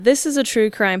This is a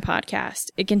true crime podcast.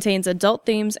 It contains adult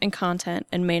themes and content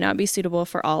and may not be suitable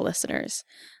for all listeners.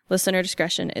 Listener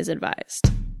discretion is advised.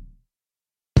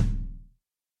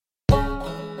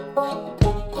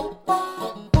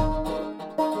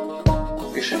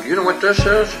 He said, "You know what this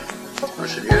is?" I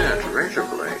said, "Yeah, it's a razor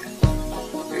blade."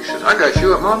 He said, "I got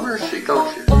you at my mercy,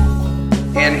 don't you?"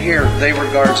 And here, they were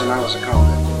guards and I was a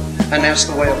convict. And that's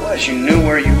the way it was. You knew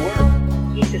where you were.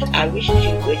 He says, "I wish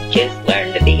you would just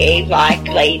learn to behave like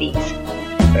ladies."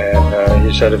 And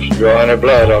he said, "If you draw any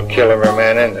blood, I'll kill every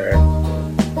man in there."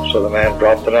 So the man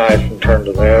dropped the knife and turned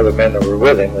to the other men that were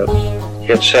with him that he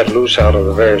had set loose out of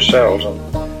the various cells and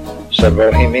said,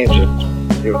 "Well, he means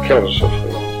it. He'll kill us if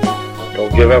we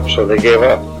don't give up." So they gave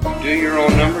up. You do your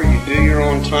own number, you do your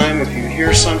own time. If you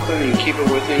hear something, you keep it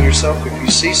within yourself. If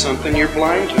you see something, you're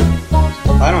blind to it.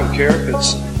 I don't care if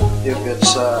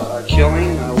it's a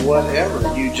killing,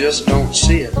 whatever. You just don't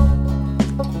see it.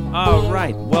 All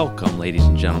right, welcome, ladies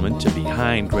and gentlemen, to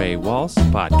Behind Gray Walls, a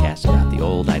podcast about the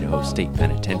old Idaho State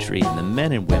Penitentiary and the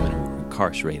men and women who were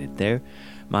incarcerated there.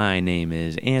 My name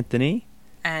is Anthony.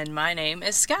 And my name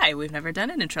is Sky. We've never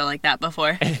done an intro like that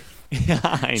before. Yeah,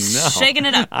 I know. Shaking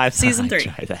it up, season 3.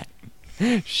 Try that.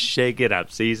 Shake it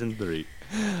up, season 3.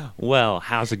 Well,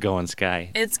 how's it going,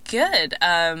 Sky? It's good.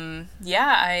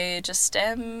 I just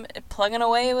am plugging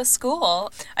away with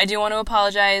school. I do want to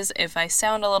apologize if I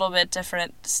sound a little bit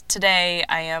different today.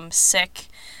 I am sick,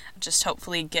 just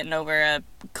hopefully getting over a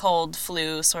cold,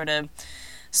 flu sort of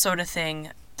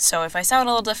thing. So if I sound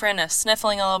a little different,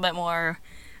 sniffling a little bit more,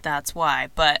 that's why.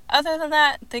 But other than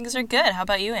that, things are good. How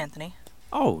about you, Anthony?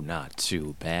 Oh, not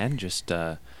too bad. Just,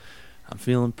 I'm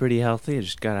feeling pretty healthy. I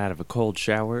just got out of a cold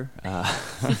shower.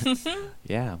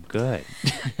 Yeah, I'm good.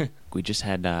 We just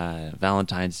had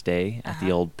Valentine's Day at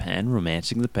the old pen,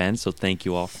 Romancing the Pen, so thank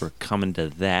you all for coming to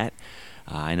that.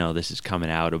 I know this is coming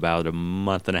out about a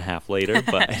month and a half later,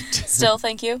 but... Still,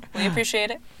 thank you. We appreciate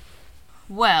it.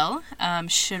 Well,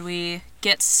 should we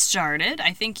get started?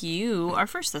 I think you are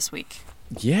first this week.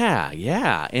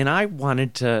 Yeah, and I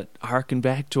wanted to harken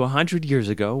back to 100 years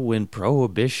ago when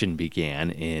Prohibition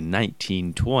began in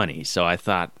 1920. So I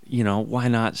thought, why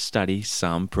not study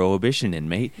some Prohibition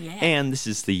inmate? Yeah. And this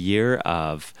is the year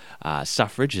of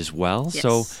suffrage as well. Yes.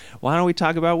 So why don't we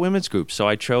talk about women's groups? So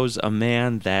I chose a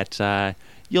man that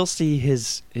you'll see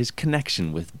his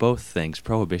connection with both things,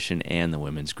 Prohibition and the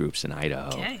women's groups in Idaho.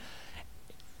 Okay.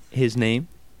 His name?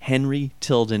 Henry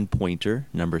Tilden Pointer,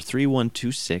 number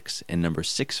 3126 and number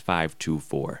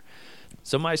 6524.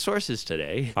 So my sources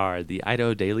today are the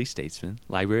Idaho Daily Statesman,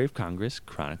 Library of Congress,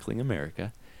 Chronicling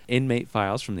America, Inmate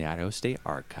Files from the Idaho State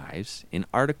Archives, an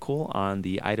article on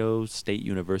the Idaho State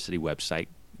University website,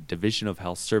 Division of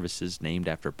Health Services, named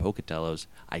after Pocatello's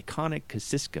iconic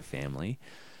Kosiska family,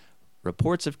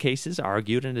 reports of cases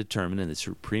argued and determined in the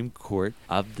Supreme Court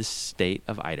of the State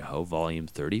of Idaho, Volume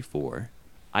 34,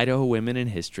 Idaho Women in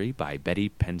History by Betty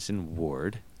Penson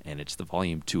Ward, and it's the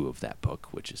volume 2 of that book,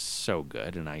 which is so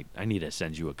good, and I need to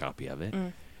send you a copy of it.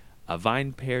 A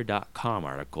VinePair.com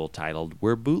article titled,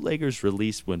 Were Bootleggers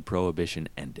Released When Prohibition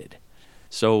Ended?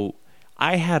 So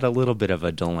I had a little bit of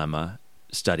a dilemma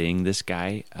studying this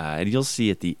guy, and you'll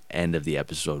see at the end of the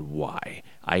episode why.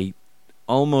 I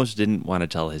almost didn't want to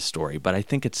tell his story, but I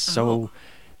think it's so...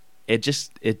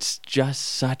 It's just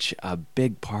such a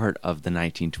big part of the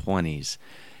 1920s.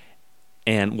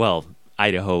 And, well,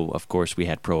 Idaho, of course, we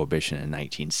had Prohibition in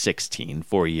 1916,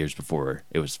 4 years before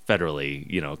it was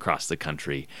federally, across the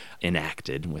country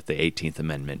enacted with the 18th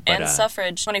Amendment. But, and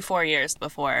suffrage 24 years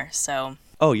before, so...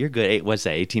 Oh, you're good. What's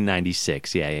that,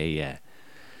 1896? Yeah.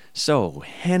 So,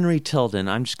 Henry Tilden,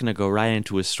 I'm just going to go right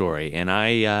into his story, and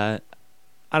I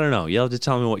don't know, you'll have to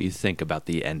tell me what you think about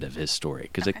the end of his story,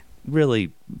 because it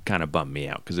really kind of bummed me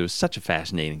out, because it was such a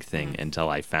fascinating thing until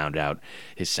I found out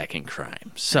his second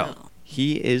crime. So,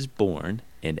 he is born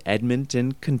in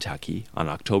Edmonton, Kentucky on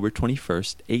October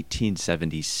 21st,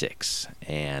 1876.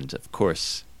 And, of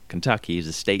course, Kentucky is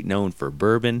a state known for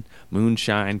bourbon,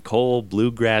 moonshine, coal,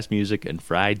 bluegrass music, and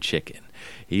fried chicken.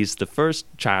 He's the first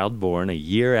child born a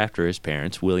year after his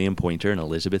parents, William Pointer and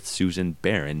Elizabeth Susan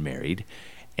Barron, married.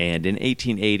 And in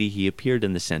 1880, he appeared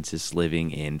in the census living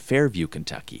in Fairview,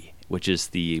 Kentucky, which is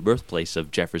the birthplace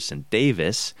of Jefferson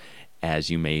Davis, as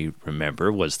you may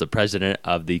remember, was the president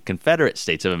of the Confederate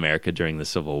States of America during the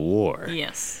Civil War.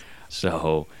 Yes.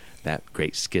 So that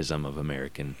great schism of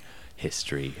American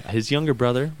history. His younger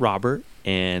brother, Robert,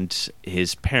 and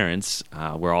his parents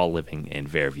were all living in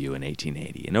Fairview in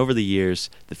 1880. And over the years,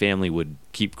 the family would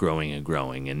keep growing and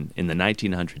growing. And in the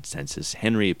 1900 census,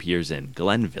 Henry appears in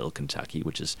Glenville, Kentucky,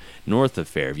 which is north of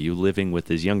Fairview, living with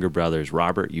his younger brothers,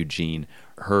 Robert, Eugene,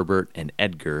 Herbert and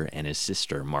Edgar and his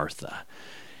sister Martha.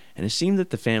 And it seemed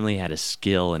that the family had a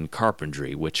skill in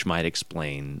carpentry, which might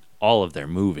explain all of their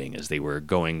moving as they were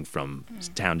going from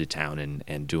town to town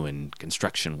and doing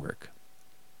construction work.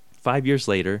 5 years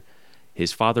later,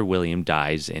 his father William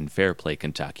dies in Fairplay,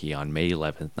 Kentucky on May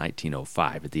 11,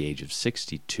 1905 at the age of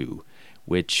 62,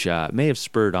 which may have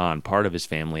spurred on part of his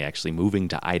family actually moving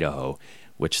to Idaho,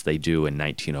 which they do in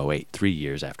 1908, 3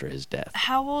 years after his death.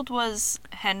 How old was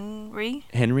Henry?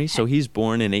 So he's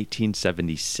born in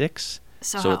 1876.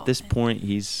 So at this point,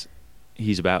 he's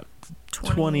about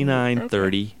 29,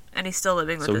 30. And he's still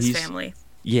living with his family.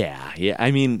 Yeah.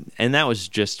 I mean, and that was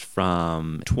just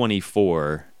from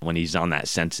 24 when he's on that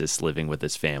census living with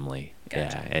his family.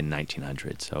 Gotcha. In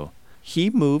 1900. So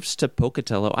he moves to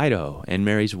Pocatello, Idaho, and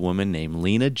marries a woman named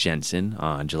Lena Jensen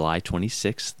on July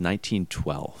 26,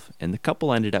 1912. And the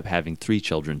couple ended up having 3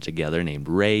 children together named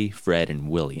Ray, Fred, and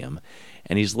William.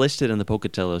 And he's listed in the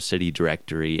Pocatello City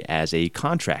Directory as a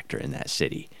contractor in that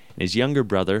city. And his younger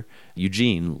brother,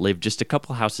 Eugene, lived just a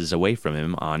couple houses away from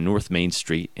him on North Main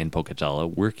Street in Pocatello,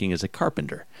 working as a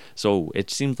carpenter. So it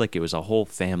seemed like it was a whole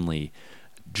family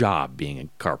job being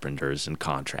carpenters and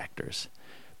contractors.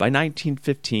 By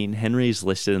 1915, Henry is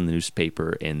listed in the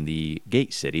newspaper in the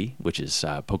Gate City, which is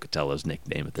Pocatello's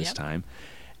nickname at this time,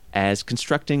 as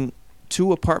constructing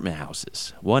 2 apartment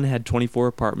houses. One had 24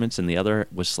 apartments and the other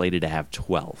was slated to have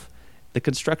 12. The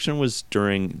construction was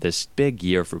during this big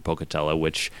year for Pocatello,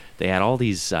 which they had all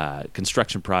these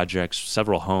construction projects,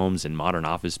 several homes and modern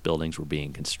office buildings were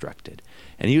being constructed.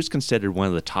 And he was considered one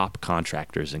of the top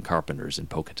contractors and carpenters in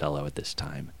Pocatello at this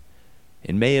time.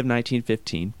 In May of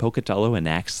 1915, Pocatello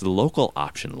enacts the local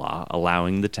option law,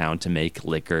 allowing the town to make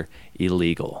liquor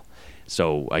illegal.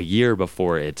 So a year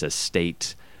before it's a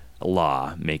state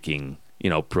law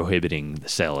prohibiting the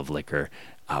sale of liquor,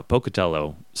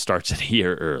 Pocatello starts it a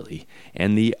year early.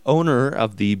 And the owner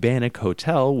of the Bannock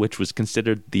Hotel, which was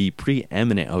considered the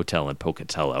preeminent hotel in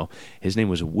Pocatello, his name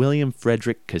was William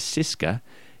Frederick Kosiska.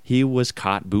 He was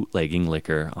caught bootlegging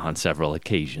liquor on several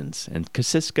occasions, and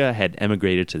Kosiska had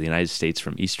emigrated to the United States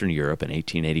from Eastern Europe in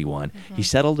 1881. Mm-hmm. He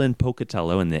settled in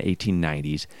Pocatello in the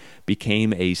 1890s,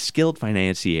 became a skilled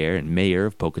financier and mayor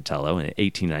of Pocatello in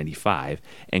 1895,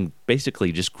 and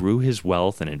basically just grew his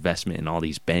wealth and investment in all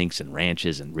these banks and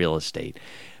ranches and real estate.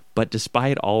 But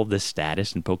despite all of this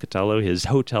status in Pocatello, his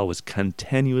hotel was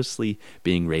continuously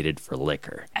being raided for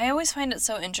liquor. I always find it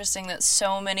so interesting that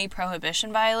so many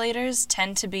prohibition violators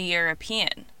tend to be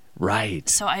European. Right.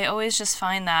 So I always just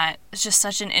find that it's just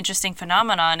such an interesting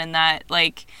phenomenon in that,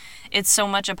 it's so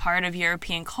much a part of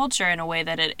European culture in a way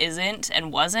that it isn't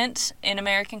and wasn't in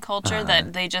American culture,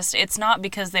 that it's not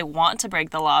because they want to break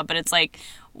the law, but it's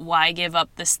why give up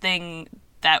this thing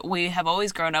that we have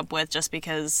always grown up with just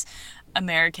because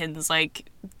Americans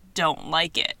don't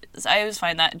like it. I always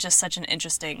find that just such an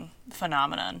interesting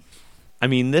phenomenon. I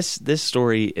mean, this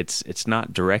story, it's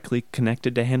not directly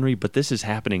connected to Henry, but this is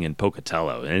happening in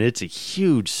Pocatello, and it's a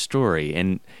huge story.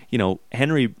 And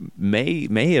Henry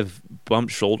may have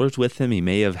bumped shoulders with him. He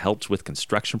may have helped with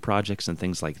construction projects and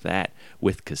things like that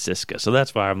with Kosiska. So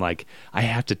that's why I'm I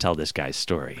have to tell this guy's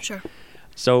story. Sure.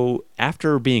 So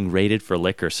after being raided for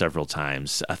liquor several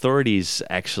times, authorities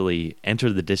actually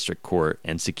enter the district court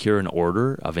and secure an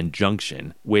order of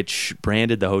injunction, which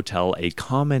branded the hotel a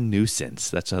common nuisance.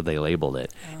 That's how they labeled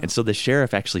it. Oh. And so the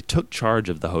sheriff actually took charge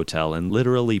of the hotel and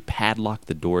literally padlocked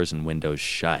the doors and windows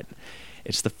shut.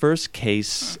 It's the first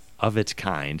case of its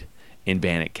kind in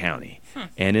Bannock County.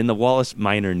 And in the Wallace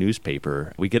Minor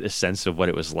newspaper, we get a sense of what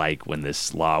it was like when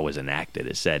this law was enacted.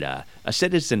 It said, a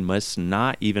citizen must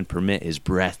not even permit his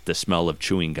breath to smell of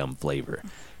chewing gum flavor.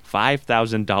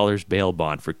 $5,000 bail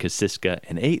bond for Kosiska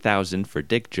and $8,000 for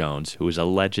Dick Jones, who was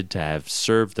alleged to have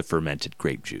served the fermented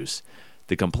grape juice.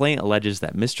 The complaint alleges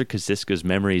that Mr. Kosiska's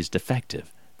memory is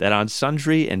defective, that on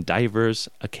sundry and divers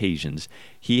occasions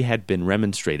he had been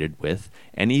remonstrated with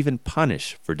and even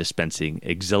punished for dispensing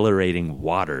exhilarating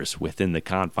waters within the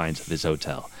confines of his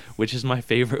hotel, which is my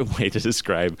favorite way to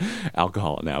describe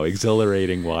alcohol now,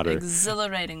 exhilarating water.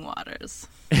 Exhilarating waters.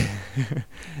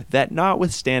 That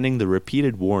notwithstanding the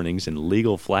repeated warnings and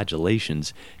legal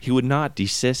flagellations, he would not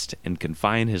desist and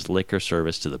confine his liquor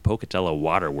service to the Pocatello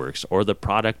Waterworks or the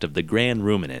product of the grand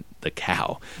ruminant, the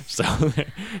cow. So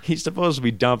he's supposed to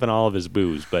be dumping all of his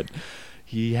booze, but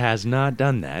he has not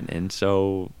done that, and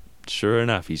so sure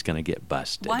enough, he's going to get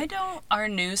busted. Why don't our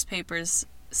newspapers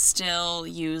still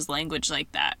use language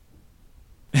like that?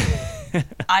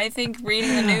 I think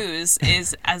reading the news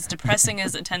is, as depressing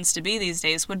as it tends to be these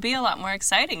days, would be a lot more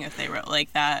exciting if they wrote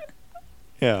like that.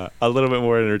 Yeah, a little bit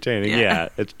more entertaining. Yeah,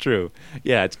 it's true.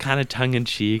 Yeah, it's kind of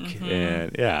tongue-in-cheek,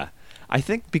 and yeah. I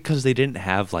think because they didn't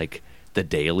have like the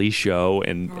Daily Show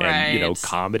and you know, Right.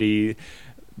 comedy,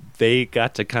 they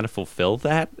got to kind of fulfill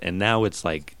that. And now it's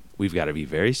like we've got to be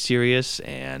very serious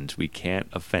and we can't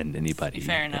offend anybody.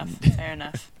 Fair enough. Fair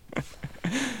enough.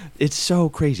 It's so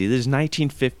crazy. This is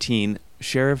 1915.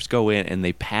 Sheriffs go in and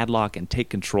they padlock and take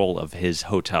control of his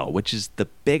hotel, which is the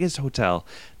biggest hotel,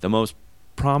 the most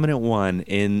prominent one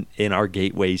in our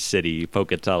gateway city,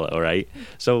 Pocatello, right?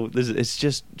 So it's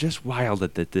just wild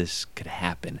that this could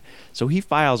happen. So he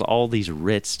files all these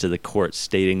writs to the court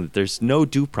stating that there's no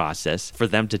due process for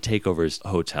them to take over his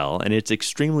hotel, and it's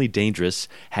extremely dangerous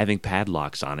having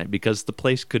padlocks on it because the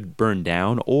place could burn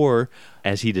down, or,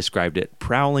 as he described it,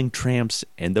 prowling tramps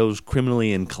and those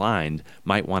criminally inclined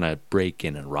might want to break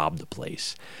in and rob the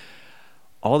place.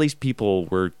 All these people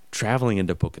were traveling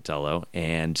into Pocatello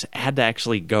and had to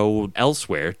actually go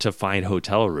elsewhere to find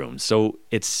hotel rooms. So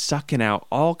it's sucking out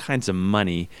all kinds of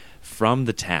money from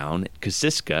the town.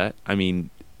 Kosciuszko, I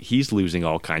mean, he's losing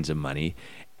all kinds of money.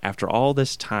 After all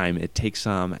this time, it takes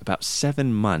about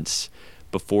 7 months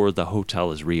before the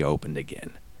hotel is reopened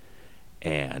again.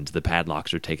 And the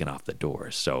padlocks are taken off the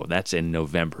doors. So that's in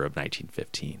November of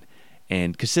 1915.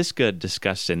 And Kosciuszko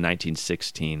discussed in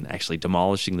 1916 actually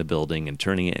demolishing the building and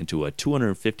turning it into a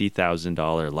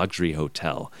 $250,000 luxury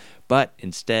hotel. But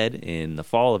instead, in the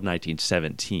fall of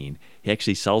 1917, he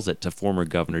actually sells it to former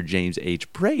Governor James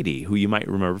H. Brady, who you might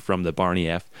remember from the Barney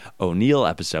F. O'Neill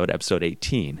episode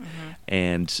 18. Mm-hmm.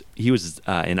 And he was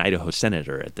an Idaho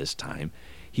senator at this time.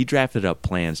 He drafted up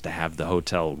plans to have the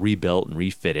hotel rebuilt and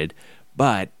refitted,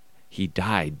 but he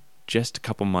died just a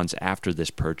couple months after this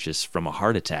purchase from a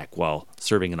heart attack while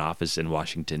serving in office in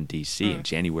Washington, D.C. on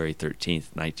January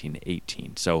 13th,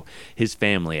 1918. So his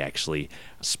family actually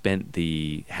spent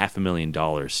the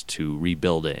 $500,000 to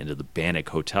rebuild it into the Bannock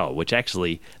Hotel, which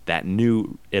actually, that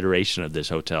new iteration of this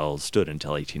hotel stood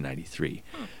until 1893.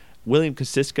 William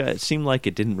Kosciuszko, it seemed like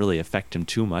it didn't really affect him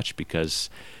too much because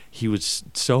he was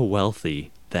so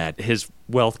wealthy that his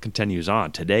wealth continues on.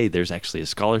 Today, there's actually a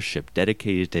scholarship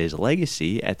dedicated to his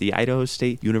legacy at the Idaho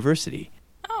State University.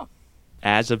 Oh.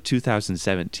 As of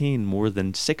 2017, more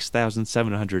than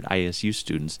 6,700 ISU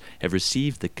students have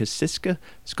received the Kosciuszko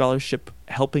Scholarship,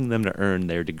 helping them to earn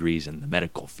their degrees in the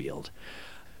medical field.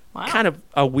 Wow. Kind of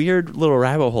a weird little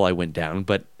rabbit hole I went down,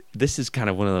 but this is kind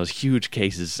of one of those huge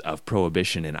cases of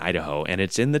prohibition in Idaho, and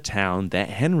it's in the town that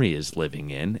Henry is living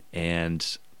in,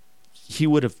 and he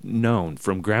would have known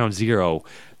from ground zero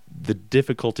the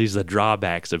difficulties, the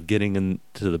drawbacks of getting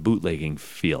into the bootlegging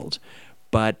field.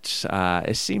 But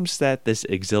it seems that this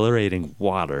exhilarating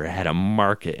water had a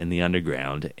market in the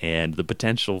underground and the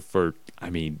potential for,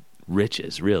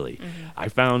 riches, really. Mm-hmm. I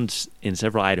found in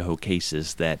several Idaho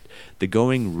cases that the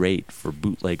going rate for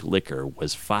bootleg liquor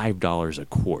was $5 a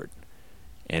quart.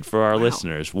 And for our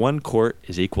listeners, 1 quart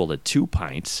is equal to 2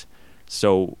 pints.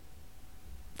 So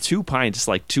 2 pints,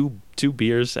 like two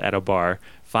beers at a bar,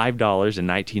 $5 in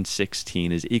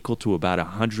 1916 is equal to about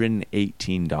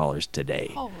 $118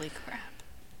 today. Holy crap.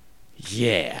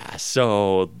 Yeah,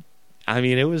 so,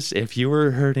 it was, if you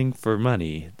were hurting for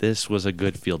money, this was a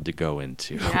good field to go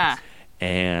into. Yeah.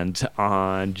 And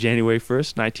on January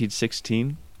 1st,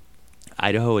 1916,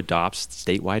 Idaho adopts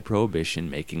statewide prohibition,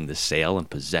 making the sale and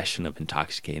possession of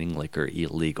intoxicating liquor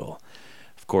illegal.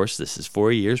 Of course, this is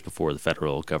 4 years before the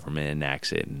federal government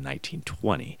enacts it in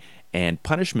 1920. And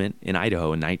punishment in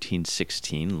Idaho in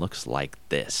 1916 looks like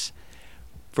this.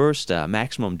 First, a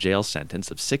maximum jail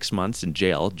sentence of 6 months in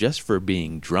jail just for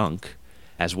being drunk,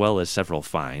 as well as several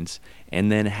fines.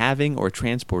 And then having or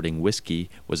transporting whiskey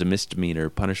was a misdemeanor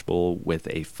punishable with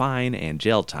a fine and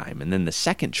jail time. And then the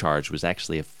second charge was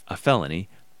actually a felony,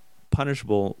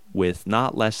 punishable with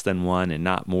not less than 1 and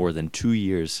not more than 2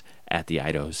 years at the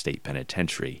Idaho State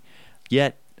Penitentiary.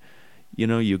 Yet,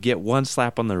 you get 1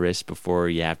 slap on the wrist before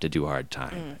you have to do hard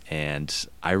time. And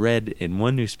I read in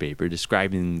one newspaper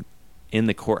describing in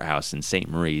the courthouse in St.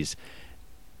 Marie's,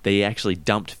 they actually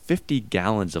dumped 50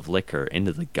 gallons of liquor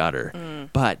into the gutter,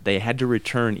 but they had to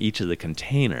return each of the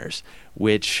containers,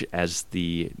 which, as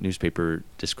the newspaper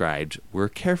described, were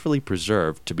carefully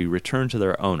preserved to be returned to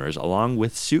their owners, along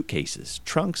with suitcases,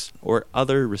 trunks, or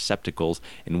other receptacles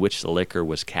in which the liquor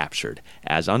was captured,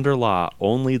 as under law,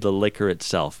 only the liquor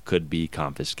itself could be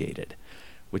confiscated,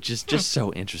 which is just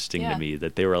so interesting to me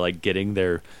that they were like getting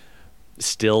their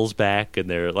stills back and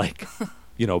their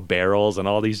barrels and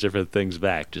all these different things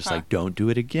back. Just like, don't do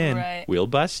it again. Right. We'll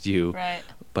bust you. Right.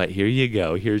 But here you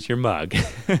go. Here's your mug.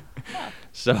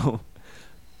 So,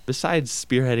 besides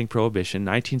spearheading Prohibition,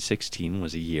 1916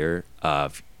 was a year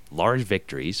of large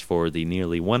victories for the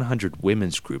nearly 100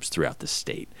 women's groups throughout the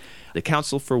state. The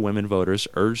Council for Women Voters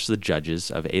urged the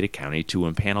judges of Ada County to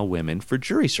impanel women for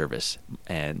jury service,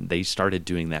 and they started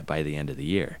doing that by the end of the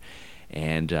year.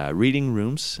 And reading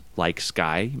rooms, like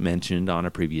Sky mentioned on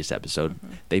a previous episode,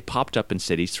 they popped up in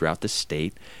cities throughout the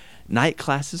state. Night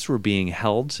classes were being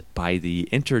held by the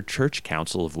Inter-Church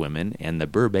Council of Women and the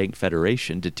Burbank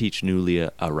Federation to teach newly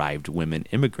arrived women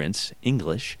immigrants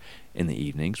English in the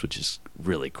evenings, which is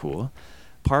really cool.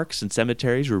 Parks and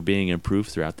cemeteries were being improved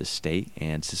throughout the state,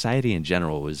 and society in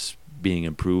general was being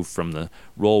improved from the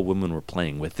role women were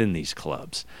playing within these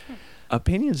clubs.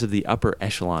 Opinions of the upper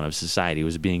echelon of society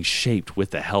was being shaped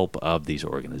with the help of these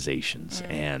organizations,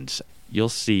 and you'll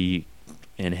see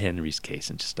in Henry's case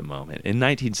in just a moment. In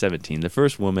 1917, the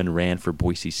first woman ran for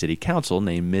Boise City Council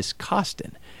named Miss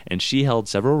Costin, and she held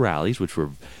several rallies which were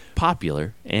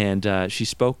popular, and she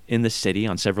spoke in the city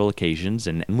on several occasions,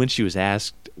 and when she was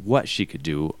asked what she could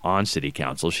do on city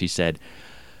council, she said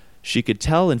she could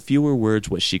tell in fewer words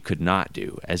what she could not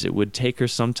do, as it would take her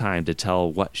some time to tell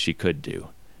what she could do.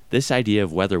 This idea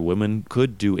of whether women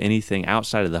could do anything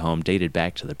outside of the home dated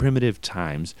back to the primitive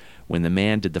times when the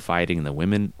man did the fighting and the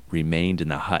women remained in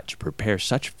the hut to prepare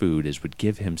such food as would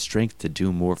give him strength to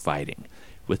do more fighting.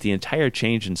 With the entire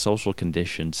change in social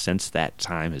conditions since that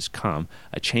time has come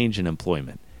a change in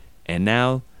employment. And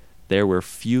now there were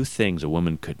few things a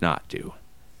woman could not do,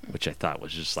 which I thought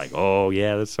was just like, oh,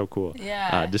 yeah, that's so cool.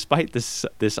 Yeah. Despite this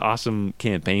awesome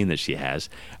campaign that she has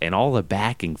and all the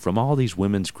backing from all these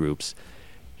women's groups,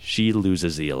 she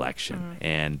loses the election.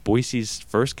 And Boise's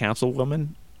first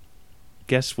councilwoman,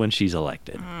 guess when she's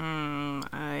elected?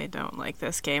 I don't like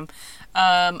this game.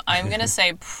 I'm going to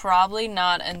say probably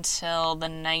not until the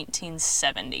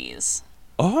 1970s.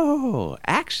 Oh,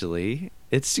 actually,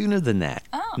 it's sooner than that.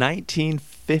 Oh.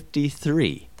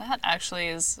 1953. That actually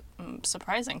is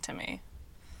surprising to me.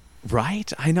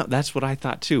 Right? I know. That's what I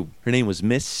thought, too. Her name was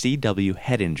Miss C.W.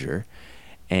 Hedinger.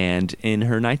 And in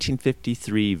her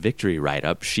 1953 victory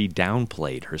write-up, she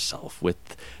downplayed herself with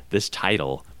this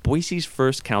title, Boise's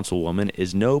first councilwoman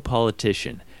is no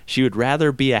politician. She would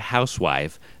rather be a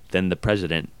housewife than the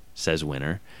president, says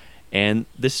Winner. And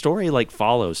this story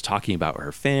follows talking about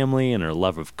her family and her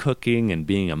love of cooking and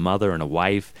being a mother and a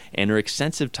wife and her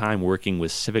extensive time working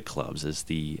with civic clubs as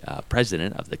the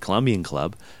president of the Columbian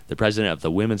Club, the president of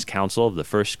the Women's Council of the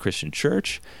First Christian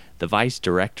Church, the vice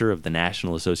director of the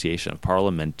National Association of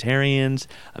Parliamentarians,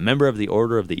 a member of the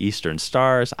Order of the Eastern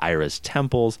Stars, Iris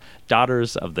Temples,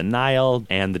 Daughters of the Nile,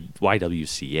 and the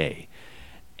YWCA.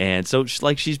 And so,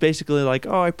 she's basically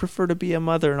oh, I prefer to be a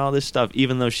mother and all this stuff,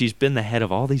 even though she's been the head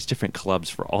of all these different clubs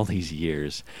for all these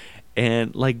years.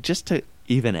 And, just to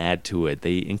even add to it,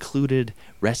 they included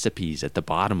recipes at the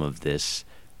bottom of this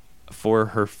for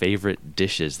her favorite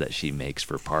dishes that she makes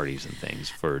for parties and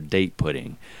things, for date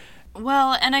pudding.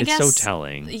 Well, and I guess... It's so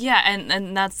telling. Yeah,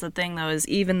 and that's the thing, though, is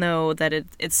even though that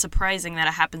it's surprising that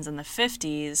it happens in the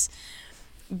 50s,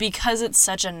 because it's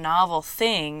such a novel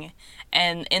thing,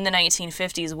 and in the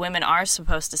 1950s, women are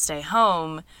supposed to stay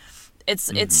home,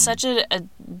 it's such a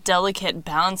delicate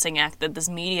balancing act that this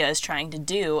media is trying to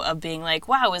do of being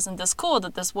wow, isn't this cool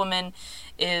that this woman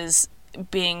is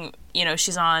being,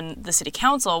 she's on the city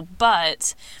council,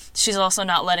 but she's also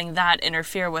not letting that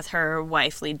interfere with her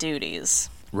wifely duties.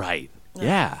 Right.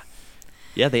 Yeah.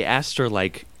 Yeah, they asked her,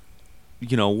 what are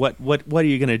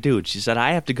you going to do? And she said,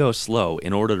 I have to go slow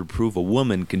in order to prove a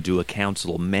woman can do a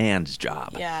council man's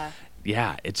job. Yeah.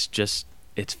 Yeah, it's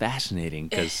fascinating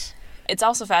because... It's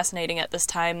also fascinating at this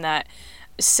time that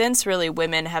since really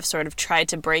women have sort of tried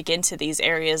to break into these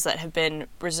areas that have been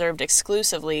reserved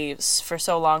exclusively for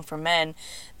so long for men,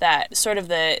 that sort of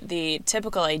the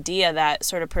typical idea that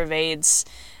sort of pervades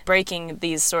breaking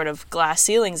these sort of glass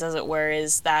ceilings, as it were,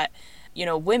 is that,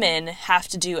 women have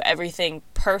to do everything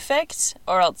perfect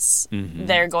or else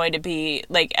they're going to be,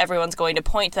 everyone's going to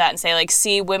point to that and say,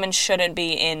 see, women shouldn't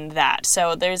be in that.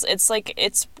 So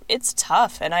it's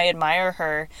tough, and I admire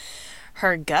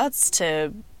her guts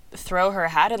to throw her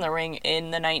hat in the ring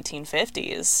in the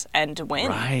 1950s and to win.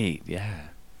 Right, yeah.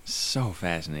 So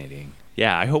fascinating.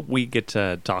 Yeah, I hope we get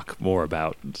to talk more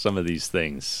about some of these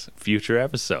things future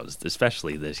episodes,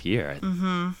 especially this year.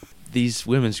 Mm-hmm. These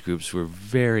women's groups were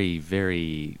very,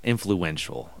 very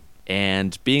influential,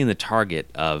 and being the target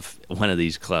of one of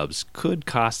these clubs could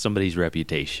cost somebody's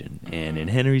reputation, and in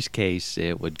Henry's case,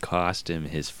 it would cost him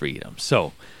his freedom.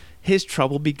 So, his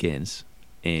trouble begins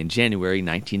in January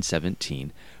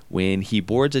 1917 when he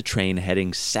boards a train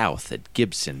heading south at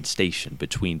Gibson Station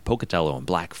between Pocatello and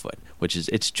Blackfoot,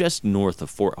 it's just north of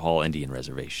Fort Hall Indian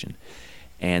Reservation.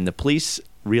 And the police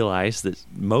realized that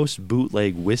most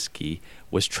bootleg whiskey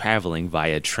was traveling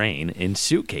via train in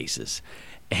suitcases.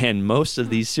 And most of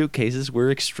these suitcases were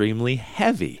extremely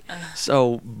heavy.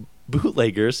 So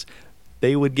bootleggers,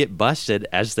 they would get busted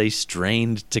as they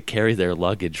strained to carry their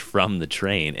luggage from the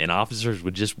train, and officers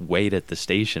would just wait at the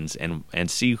stations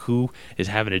and see who is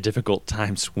having a difficult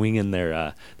time swinging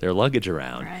their luggage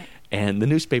around. Right. And the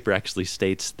newspaper actually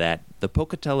states that the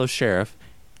Pocatello sheriff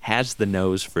has the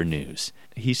nose for news.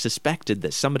 He suspected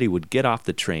that somebody would get off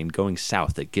the train going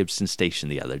south at Gibson Station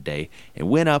the other day and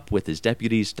went up with his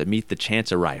deputies to meet the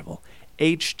chance arrival.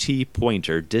 H.T.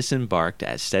 Pointer disembarked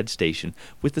at said station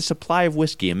with a supply of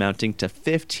whiskey amounting to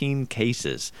 15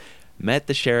 cases, met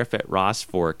the sheriff at Ross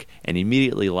Fork, and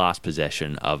immediately lost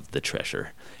possession of the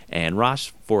treasure. And Ross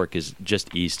Fork is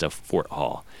just east of Fort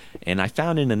Hall. And I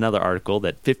found in another article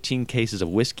that 15 cases of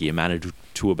whiskey amounted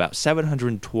to about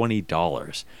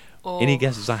 $720. Oh. Any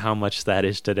guesses on how much that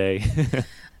is today?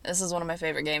 This is one of my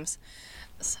favorite games.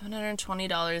 $720 in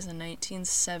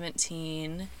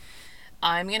 1917.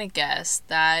 I'm going to guess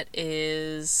that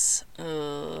is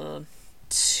 $2,000?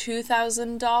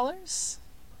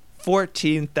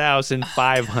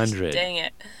 $14,500. Dang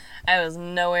it. I was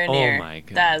nowhere near. Oh my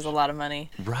gosh. That is a lot of money.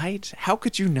 Right? How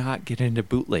could you not get into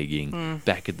bootlegging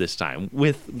back at this time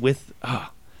with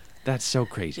that's so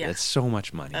crazy. Yeah. That's so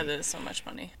much money. That is so much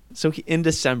money. So in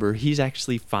December, he's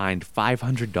actually fined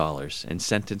 $500 and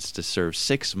sentenced to serve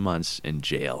 6 months in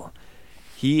jail.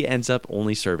 He ends up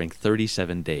only serving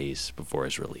 37 days before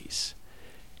his release.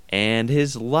 And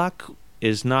his luck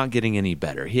is not getting any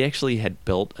better. He actually had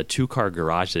built a 2-car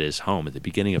garage at his home at the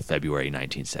beginning of February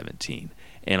 1917.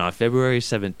 And on February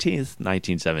 17th,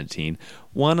 1917,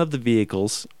 one of the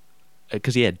vehicles,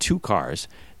 because he had 2 cars,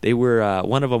 they were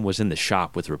one of them was in the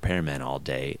shop with repairmen all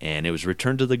day, and it was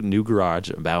returned to the new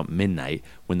garage about midnight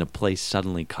when the place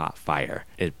suddenly caught fire.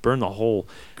 It burned the whole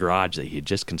garage that he had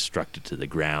just constructed to the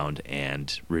ground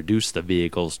and reduced the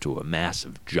vehicles to a mass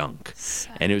of junk.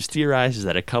 And it was theorized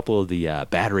that a couple of the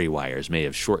battery wires may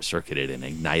have short-circuited and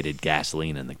ignited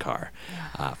gasoline in the car.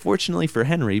 Fortunately for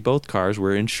Henry, both cars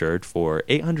were insured for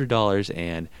 $800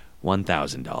 and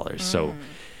 $1,000. So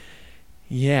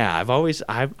yeah,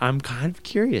 I'm kind of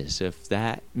curious if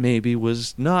that maybe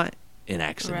was not an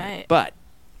accident. Right. But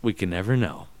we can never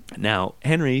know. Now,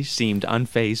 Henry seemed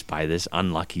unfazed by this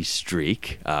unlucky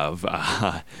streak of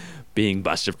being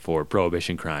busted for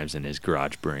prohibition crimes and his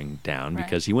garage burning down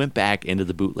because he went back into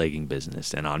the bootlegging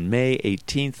business. And on May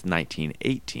 18th,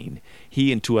 1918,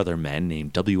 he and 2 other men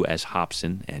named W.S.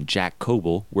 Hobson and Jack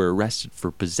Coble were arrested for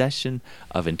possession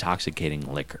of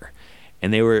intoxicating liquor.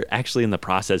 And they were actually in the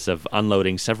process of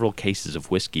unloading several cases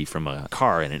of whiskey from a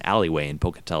car in an alleyway in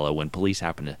Pocatello when police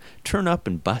happened to turn up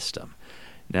and bust them.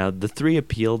 Now, the 3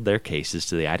 appealed their cases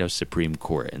to the Idaho Supreme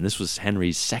Court, and this was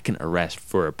Henry's second arrest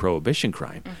for a prohibition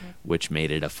crime, which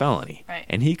made it a felony. Right.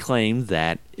 And he claimed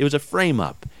that it was a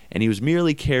frame-up, and he was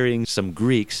merely carrying some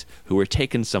Greeks who were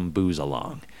taking some booze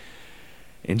along.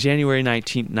 In January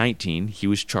 1919, he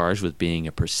was charged with being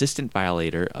a persistent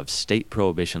violator of state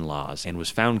prohibition laws and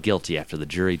was found guilty after the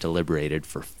jury deliberated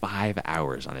for 5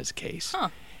 hours on his case.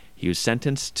 He was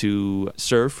sentenced to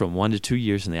serve from 1 to 2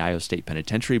 years in the Iowa State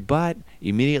Penitentiary, but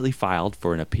immediately filed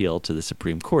for an appeal to the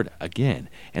Supreme Court again,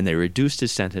 and they reduced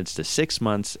his sentence to 6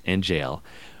 months in jail.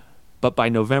 But by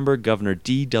November, Governor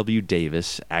D.W.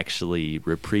 Davis actually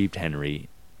reprieved Henry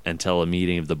until a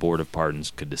meeting of the Board of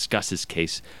Pardons could discuss his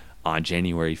case on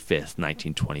January 5th,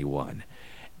 1921.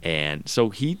 And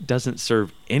so he doesn't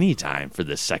serve any time for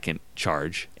the second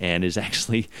charge and is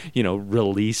actually,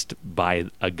 released by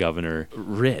a governor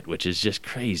writ, which is just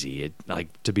crazy.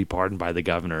 To be pardoned by the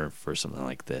governor for something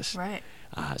like this. Right.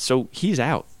 So he's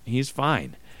out. He's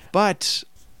fine. But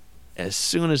as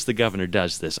soon as the governor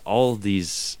does this, all of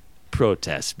these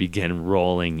protests begin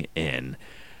rolling in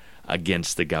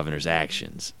against the governor's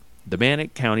actions. The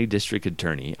Bannock County District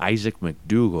Attorney, Isaac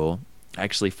McDougall,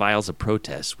 actually files a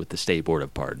protest with the State Board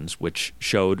of Pardons, which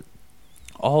showed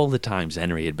all the times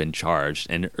Henry had been charged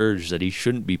and urged that he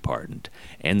shouldn't be pardoned.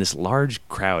 And this large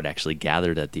crowd actually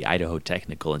gathered at the Idaho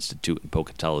Technical Institute in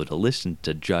Pocatello to listen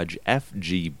to Judge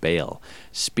F.G. Bale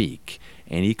speak.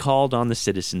 And he called on the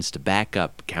citizens to back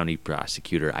up County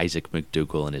Prosecutor Isaac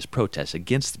McDougall in his protest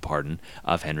against the pardon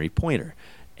of Henry Pointer.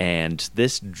 And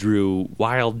this drew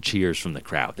wild cheers from the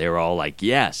crowd. They were all like,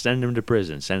 yeah, send him to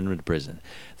prison, send him to prison.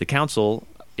 The council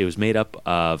It was made up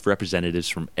of representatives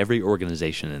from every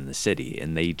organization in the city,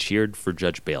 and they cheered for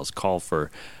Judge Bale's call for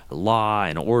law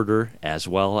and order, as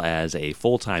well as a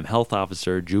full-time health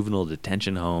officer, juvenile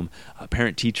detention home, a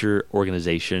parent-teacher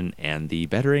organization, and the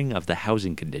bettering of the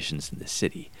housing conditions in the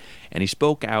city. And he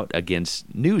spoke out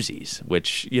against newsies,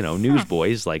 which,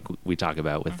 newsboys, like we talk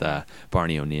about with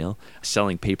Barney O'Neill,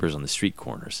 selling papers on the street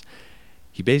corners.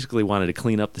 He basically wanted to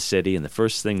clean up the city, and the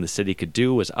first thing the city could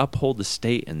do was uphold the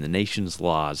state and the nation's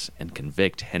laws and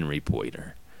convict Henry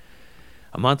Poynter.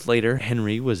 A month later,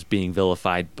 Henry was being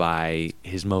vilified by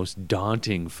his most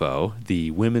daunting foe,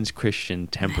 the Women's Christian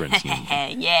Temperance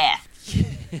Union. Yeah.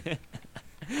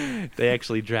 They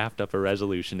actually draft up a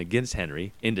resolution against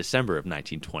Henry in December of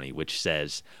 1920, which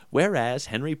says, whereas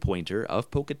Henry Poynter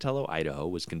of Pocatello, Idaho,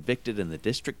 was convicted in the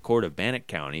District Court of Bannock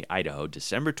County, Idaho,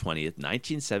 December 20th,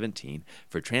 1917,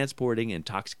 for transporting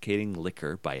intoxicating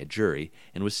liquor by a jury,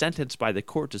 and was sentenced by the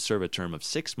court to serve a term of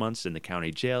 6 months in the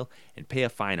county jail and pay a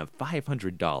fine of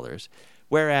 $500,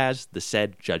 whereas the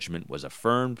said judgment was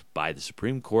affirmed by the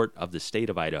Supreme Court of the state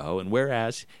of Idaho, and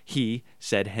whereas he,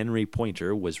 said Henry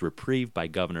Poynter, was reprieved by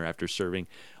governor after serving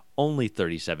only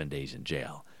 37 days in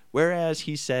jail. Whereas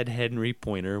he said Henry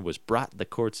Poynter was brought the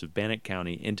courts of Bannock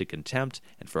County into contempt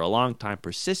and for a long time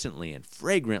persistently and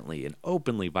flagrantly and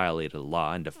openly violated the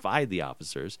law and defied the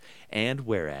officers, and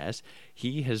whereas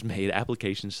he has made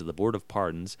applications to the Board of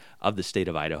Pardons of the state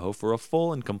of Idaho for a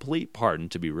full and complete pardon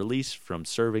to be released from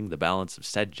serving the balance of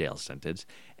said jail sentence,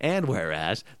 and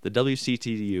whereas the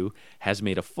WCTU has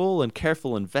made a full and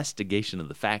careful investigation of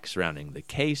the facts surrounding the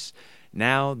case,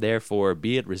 now, therefore,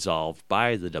 be it resolved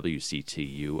by the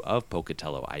WCTU of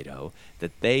Pocatello, Idaho,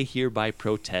 that they hereby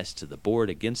protest to the board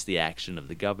against the action of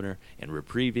the governor in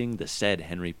reprieving the said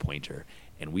Henry Poynter,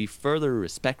 and we further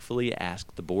respectfully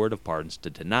ask the Board of Pardons to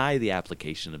deny the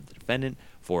application of the defendant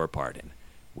for a pardon.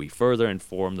 We further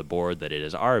inform the board that it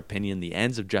is our opinion the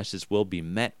ends of justice will be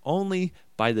met only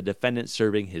by the defendant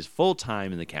serving his full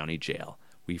time in the county jail.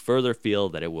 We further feel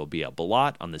that it will be a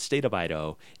blot on the state of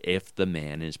Idaho if the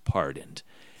man is pardoned.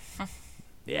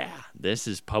 Yeah, this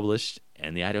is published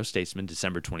in the Idaho Statesman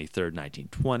December 23rd,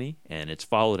 1920, and it's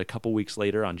followed a couple weeks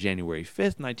later on January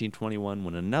 5th, 1921,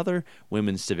 when another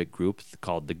women's civic group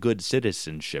called the Good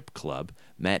Citizenship Club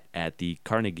met at the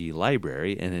Carnegie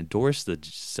Library and endorsed the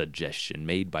suggestion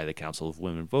made by the Council of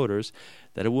Women Voters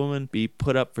that a woman be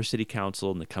put up for city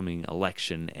council in the coming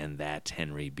election and that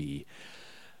Henry be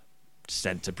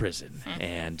sent to prison.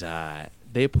 And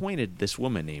they appointed this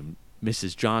woman named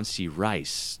Mrs. John C.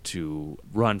 Rice to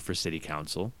run for city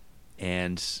council,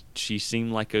 and she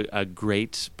seemed like a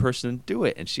great person to do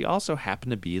it. And she also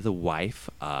happened to be the wife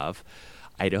of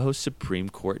Idaho Supreme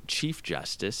Court Chief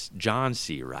Justice John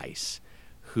C. Rice,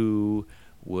 who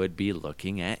would be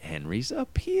looking at Henry's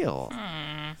appeal.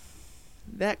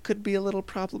 That could be a little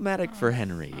problematic for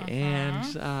Henry.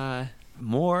 And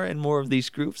more and more of these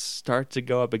groups start to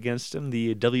go up against him.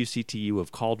 The WCTU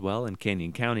of Caldwell and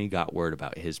Canyon County got word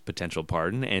about his potential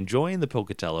pardon and joined the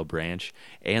Pocatello branch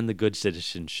and the Good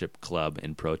Citizenship Club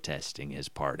in protesting his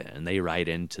pardon. And they write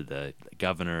into the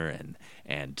governor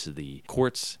and to the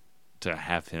courts to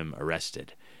have him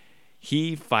arrested.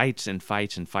 He fights and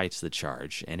fights and fights the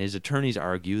charge, and his attorneys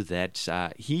argue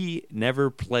that he never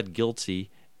pled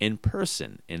guilty in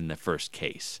person in the first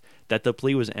case, that the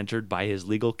plea was entered by his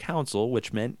legal counsel,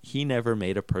 which meant he never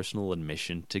made a personal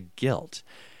admission to guilt.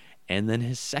 And then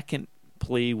his second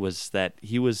plea was that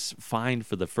he was fined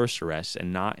for the first arrest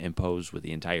and not imposed with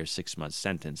the entire 6-month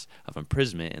sentence of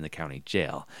imprisonment in the county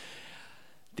jail.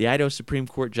 The Idaho Supreme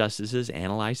Court justices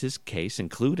analyzed his case,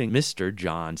 including Mr.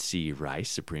 John C.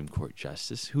 Rice, Supreme Court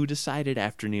Justice, who decided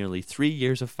after nearly 3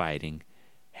 years of fighting,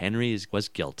 Henry was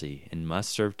guilty and must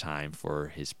serve time for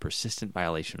his persistent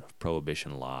violation of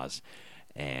prohibition laws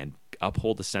and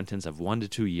uphold the sentence of 1 to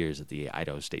 2 years at the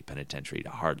Idaho State Penitentiary to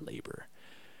hard labor.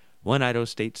 One Idaho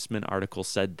Statesman article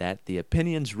said that the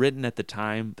opinions written at the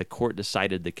time the court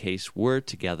decided the case were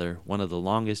together one of the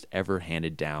longest ever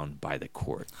handed down by the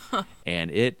court.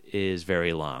 And it is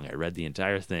very long. I read the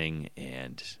entire thing,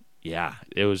 and yeah,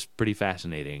 it was pretty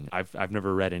fascinating. I've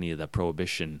never read any of the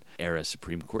Prohibition era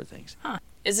Supreme Court things.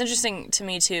 It's interesting to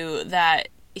me, too, that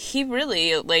he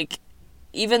really,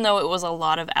 even though it was a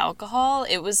lot of alcohol,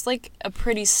 it was, a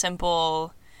pretty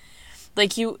simple,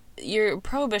 your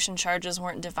Prohibition charges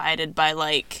weren't divided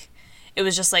by, it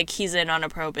was just, he's in on a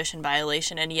Prohibition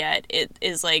violation, and yet it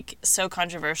is, so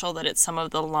controversial that it's some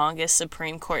of the longest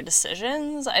Supreme Court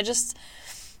decisions.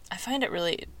 I find it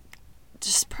really,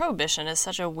 just Prohibition is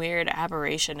such a weird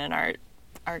aberration in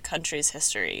our country's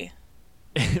history.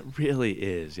 It really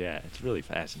is, yeah. It's really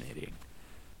fascinating.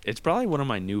 it's probably one of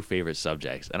my new favorite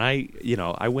subjects. And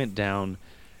I went down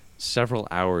several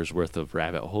hours worth of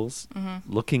rabbit holes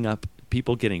looking up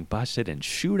people getting busted and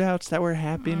shootouts that were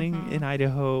happening in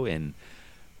Idaho. And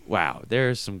wow,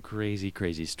 there's some crazy,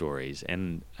 crazy stories.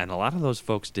 And a lot of those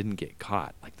folks didn't get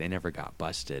caught. Like, they never got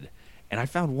busted. And I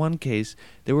found one case,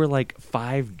 there were like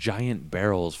 5 giant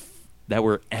barrels that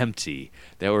were empty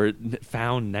that were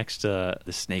found next to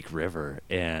the Snake River.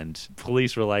 And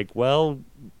police were like, well,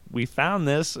 we found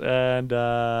this, and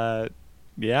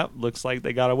yeah, looks like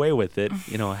they got away with it.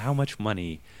 How much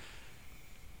money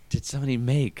did somebody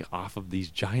make off of these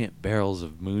giant barrels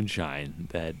of moonshine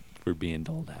that were being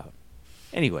doled out?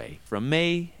 Anyway, from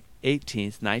May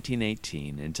 18th,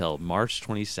 1918 until March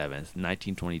 27th,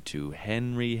 1922,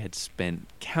 Henry had spent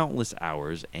countless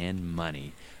hours and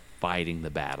money fighting the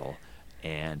battle,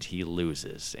 and he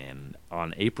loses. And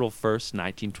on April 1st,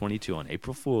 1922, on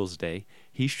April Fool's Day,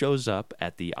 he shows up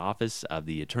at the office of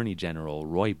the Attorney General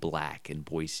Roy Black in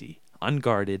Boise,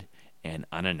 unguarded and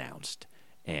unannounced.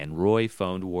 And Roy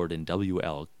phoned Warden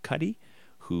W.L. Cuddy,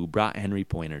 who brought Henry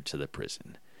Pointer to the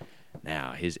prison.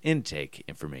 Now, his intake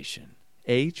information: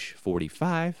 age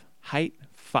 45, height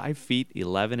 5 feet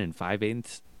 11 and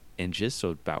 5/8 inches, so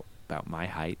about my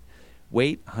height,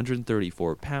 weight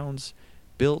 134 pounds,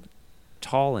 built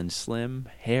tall and slim,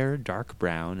 hair dark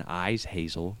brown, eyes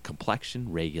hazel,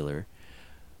 complexion regular,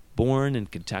 born in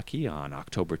Kentucky on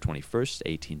October 21st,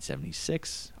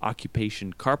 1876,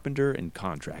 occupation carpenter and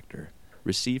contractor,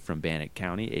 received from Bannock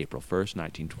County April 1st,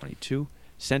 1922,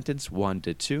 sentence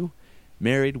 1-2,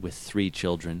 married with 3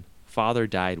 children, father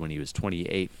died when he was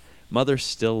 28, mother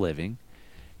still living.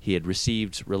 He had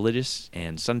received religious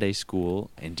and Sunday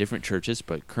school in different churches,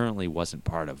 but currently wasn't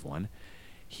part of one.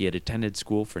 He had attended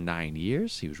school for 9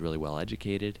 years. He was really well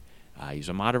educated. He was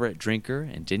a moderate drinker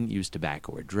and didn't use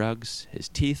tobacco or drugs. His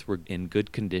teeth were in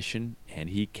good condition, and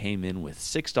he came in with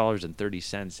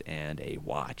 $6.30 and a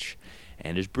watch.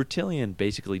 And his Bertillon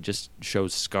basically just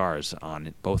shows scars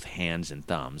on both hands and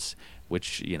thumbs,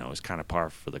 which, is kind of par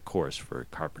for the course for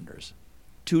carpenters.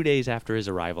 2 days after his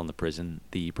arrival in the prison,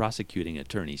 the prosecuting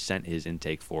attorney sent his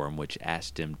intake form, which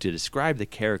asked him to describe the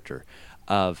character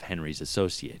of Henry's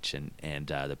associates. And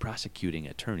the prosecuting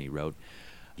attorney wrote,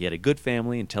 he had a good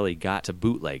family until he got to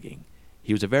bootlegging.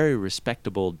 He was a very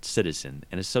respectable citizen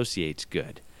and associates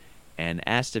good. And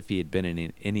asked if he had been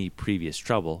in any previous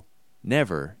trouble.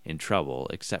 Never in trouble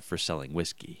except for selling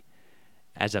whiskey.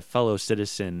 As a fellow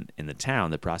citizen in the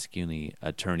town, the prosecuting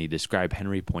attorney described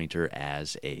Henry Pointer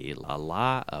as a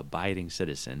law-abiding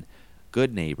citizen,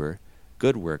 good neighbor,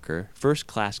 good worker,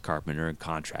 first-class carpenter and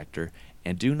contractor,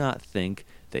 and do not think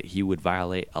that he would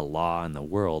violate a law in the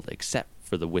world except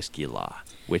for the whiskey law,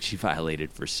 which he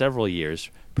violated for several years,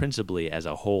 principally as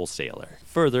a wholesaler.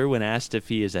 Further, when asked if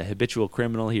he is a habitual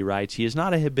criminal, he writes, he is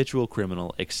not a habitual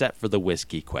criminal except for the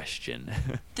whiskey question.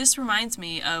 This reminds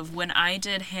me of when I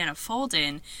did Hannah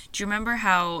Folden. Do you remember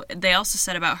how they also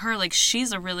said about her, like,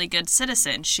 she's a really good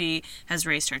citizen. She has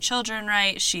raised her children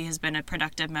right. She has been a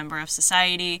productive member of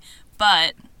society,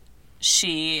 but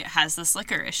she has this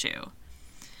liquor issue.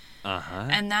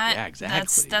 And yeah,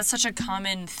 exactly. that's such a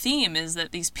common theme, is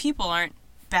that these people aren't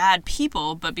bad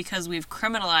people, but because we've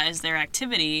criminalized their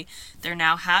activity, they're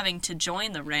now having to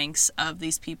join the ranks of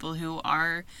these people who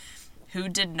aren't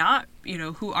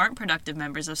productive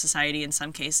members of society in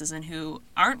some cases, and who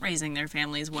aren't raising their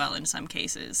families well in some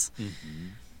cases. Mm-hmm.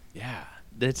 Yeah,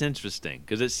 that's interesting,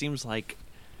 because it seems like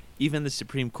even the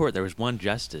Supreme Court, there was one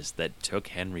justice that took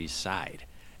Henry's side,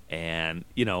 and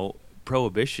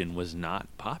Prohibition was not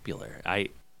popular. I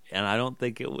don't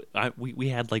think we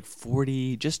had like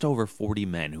just over 40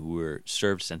 men who were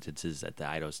served sentences at the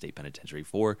Idaho State Penitentiary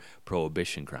for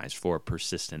prohibition crimes, for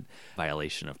persistent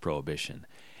violation of prohibition.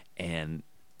 And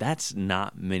that's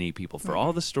not many people. For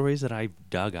all the stories that I've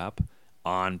dug up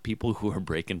on people who are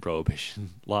breaking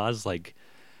prohibition laws, like,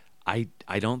 I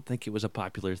don't think it was a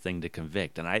popular thing to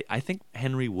convict. And I think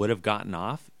Henry would have gotten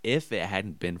off if it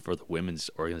hadn't been for the women's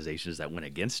organizations that went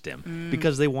against him,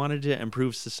 because they wanted to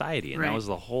improve society. And that was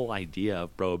the whole idea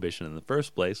of prohibition in the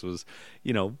first place, was,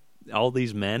 all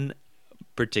these men,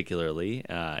 particularly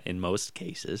in most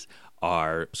cases,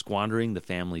 are squandering the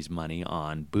family's money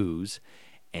on booze.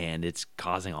 And it's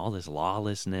causing all this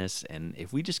lawlessness. And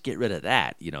if we just get rid of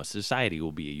that, society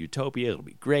will be a utopia. It'll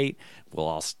be great. We'll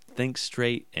all think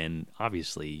straight. And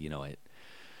obviously, it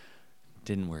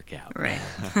didn't work out. Right.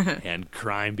 And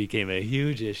crime became a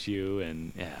huge issue.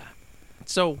 And yeah.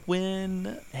 So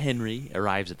when Henry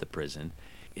arrives at the prison,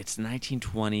 It's the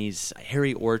 1920s.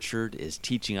 Harry Orchard is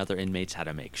teaching other inmates how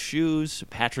to make shoes.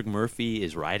 Patrick Murphy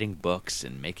is writing books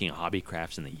and making hobby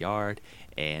crafts in the yard.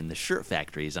 And the shirt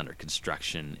factory is under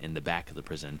construction in the back of the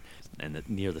prison and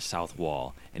near the south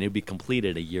wall. And it would be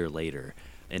completed a year later.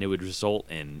 And it would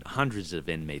result in hundreds of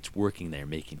inmates working there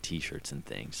making T-shirts and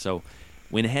things. So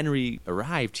when Henry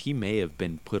arrived, he may have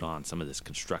been put on some of this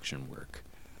construction work.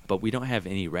 But we don't have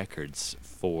any records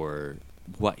for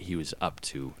what he was up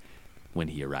to when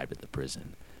he arrived at the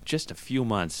prison. Just a few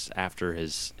months after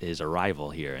his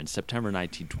arrival here, in September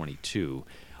 1922,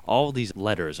 all these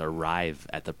letters arrive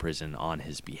at the prison on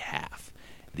his behalf.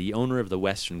 The owner of the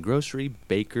Western Grocery,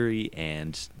 Bakery,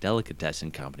 and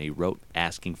Delicatessen Company wrote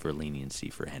asking for leniency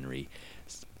for Henry.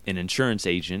 An insurance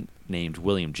agent named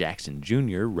William Jackson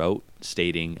Jr. wrote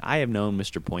stating, "I have known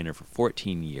Mr. Pointer for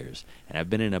 14 years, and have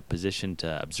been in a position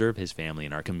to observe his family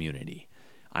in our community.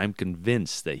 I'm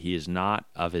convinced that he is not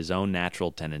of his own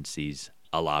natural tendencies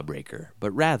a lawbreaker,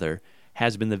 but rather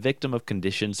has been the victim of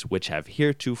conditions which have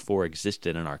heretofore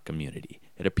existed in our community.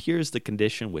 It appears the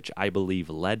condition which I believe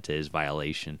led to his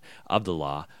violation of the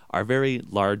law are very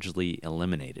largely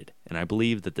eliminated, and I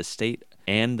believe that the state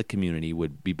and the community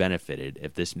would be benefited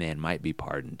if this man might be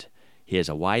pardoned. He has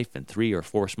a wife and 3 or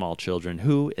 4 small children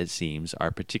who, it seems,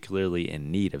 are particularly in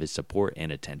need of his support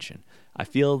and attention. I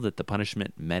feel that the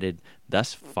punishment meted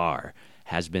thus far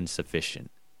has been sufficient,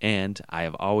 and I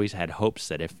have always had hopes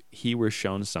that if he were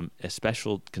shown some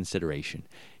especial consideration,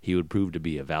 he would prove to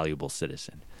be a valuable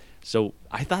citizen." So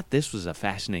I thought this was a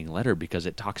fascinating letter because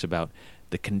it talks about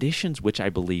the conditions which I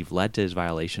believe led to his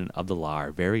violation of the law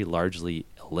are very largely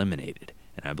eliminated.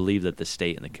 And I believe that the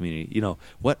state and the community,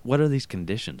 what are these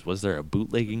conditions? Was there a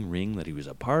bootlegging ring that he was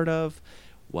a part of?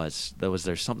 Was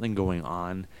there something going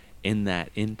on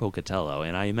in Pocatello?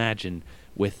 And I imagine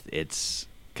with its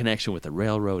connection with the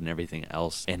railroad and everything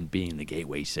else and being the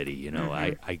gateway city,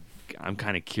 I'm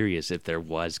kind of curious if there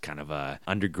was kind of a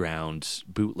underground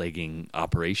bootlegging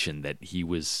operation that he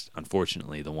was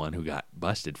unfortunately the one who got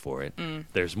busted for it.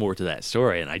 There's more to that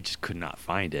story, and I just could not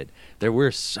find it. There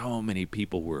were so many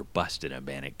people who were busted in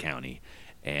Bannock County,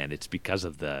 and it's because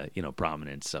of the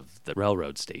prominence of the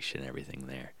railroad station and everything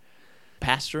there.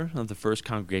 Pastor of the First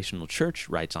Congregational Church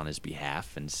writes on his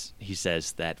behalf, and he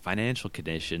says that financial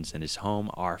conditions in his home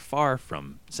are far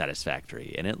from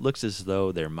satisfactory, and it looks as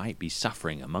though there might be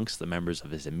suffering amongst the members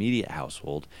of his immediate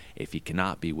household if he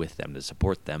cannot be with them to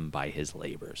support them by his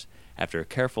labors. After a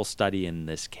careful study in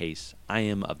this case, I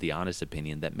am of the honest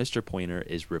opinion that Mr. Pointer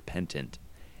is repentant,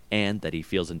 and that he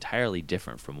feels entirely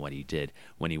different from what he did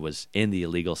when he was in the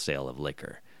illegal sale of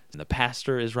liquor. And the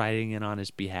pastor is writing in on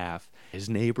his behalf. His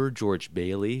neighbor, George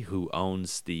Bailey, who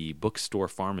owns the bookstore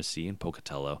pharmacy in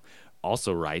Pocatello,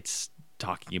 also writes,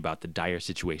 talking about the dire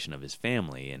situation of his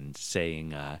family and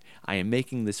saying, I am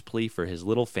making this plea for his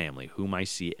little family, whom I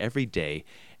see every day,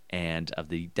 and of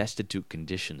the destitute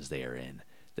conditions they are in.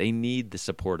 They need the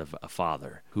support of a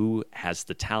father who has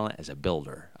the talent as a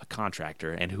builder, a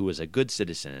contractor, and who was a good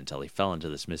citizen until he fell into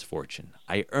this misfortune.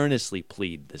 I earnestly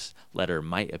plead this letter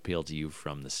might appeal to you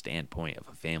from the standpoint of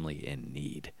a family in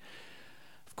need.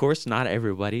 Of course, not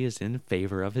everybody is in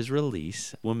favor of his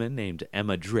release. A woman named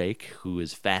Emma Drake, who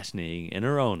is fascinating in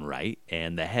her own right,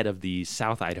 and the head of the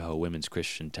South Idaho Women's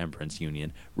Christian Temperance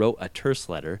Union, wrote a terse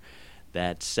letter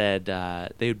that said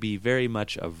they would be very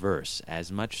much averse,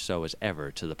 as much so as ever,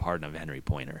 to the pardon of Henry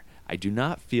Pointer. I do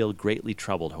not feel greatly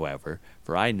troubled, however,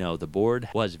 for I know the board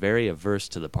was very averse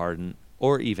to the pardon,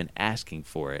 or even asking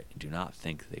for it, and do not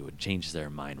think they would change their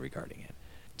mind regarding it.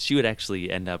 She would actually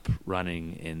end up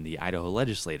running in the Idaho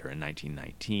legislature in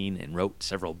 1919 and wrote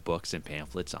several books and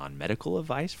pamphlets on medical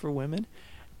advice for women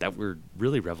that were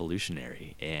really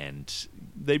revolutionary, and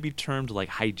they'd be termed like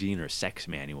hygiene or sex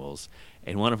manuals,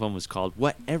 and one of them was called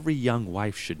What Every Young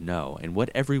Wife Should Know and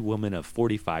What Every Woman of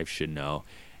 45 Should Know.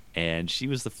 And she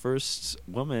was the first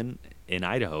woman in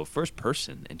Idaho, first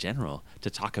person in general, to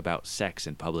talk about sex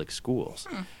in public schools.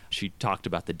 She talked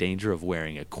about the danger of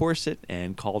wearing a corset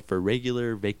and called for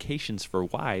regular vacations for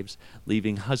wives,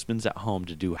 leaving husbands at home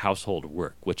to do household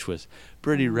work, which was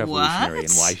pretty revolutionary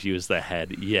and why she was the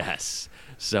head. Yes.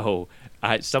 So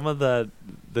some of the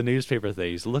newspaper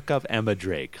things, look up Emma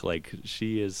Drake. Like,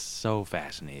 she is so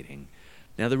fascinating.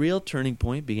 Now, the real turning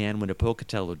point began when a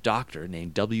Pocatello doctor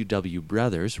named W.W.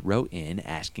 Brothers wrote in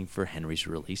asking for Henry's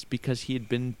release because he had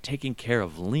been taking care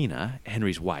of Lena,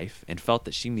 Henry's wife, and felt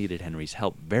that she needed Henry's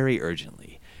help very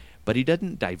urgently. But he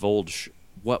didn't divulge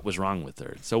what was wrong with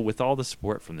her. So with all the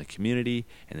support from the community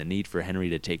and the need for Henry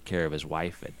to take care of his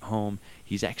wife at home,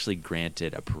 he's actually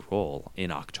granted a parole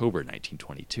in October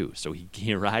 1922. So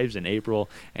he arrives in April,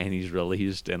 and he's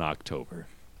released in October.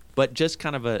 but just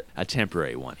kind of a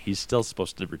temporary one. He's still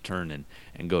supposed to return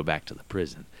and go back to the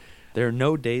prison. There are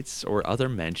no dates or other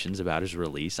mentions about his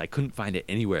release. I couldn't find it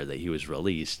anywhere that he was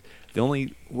released. The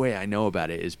only way I know about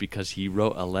it is because he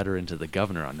wrote a letter into the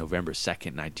governor on November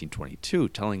 2nd, 1922,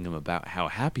 telling him about how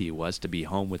happy he was to be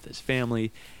home with his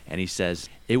family. And he says,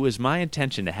 "It was my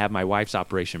intention to have my wife's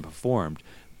operation performed,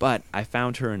 but I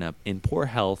found her in poor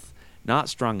health, not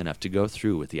strong enough to go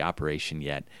through with the operation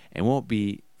yet, and won't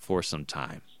be for some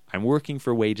time. I'm working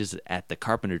for wages at the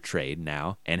carpenter trade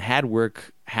now, and had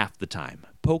work half the time.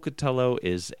 Pocatello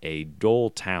is a dull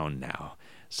town now,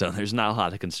 so there's not a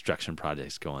lot of construction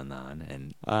projects going on."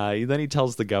 And then he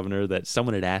tells the governor that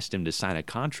someone had asked him to sign a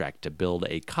contract to build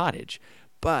a cottage,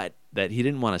 but that he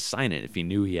didn't want to sign it if he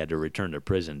knew he had to return to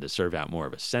prison to serve out more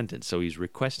of a sentence. So he's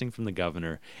requesting from the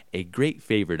governor a great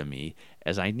favor to me,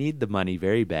 as I need the money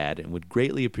very bad and would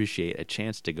greatly appreciate a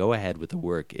chance to go ahead with the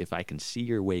work if I can see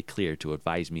your way clear to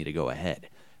advise me to go ahead.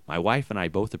 My wife and I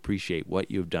both appreciate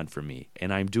what you have done for me,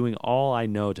 and I'm doing all I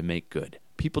know to make good.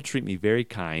 People treat me very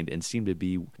kind and seem to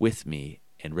be with me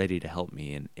and ready to help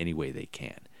me in any way they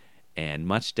can. And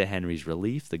much to Henry's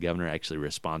relief, the governor actually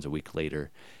responds a week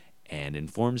later and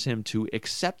informs him to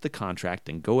accept the contract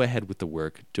and go ahead with the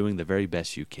work, doing the very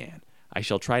best you can. I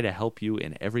shall try to help you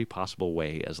in every possible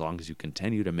way as long as you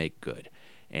continue to make good.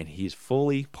 And he's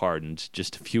fully pardoned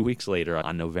just a few weeks later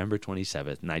on November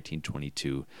 27th,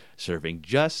 1922, serving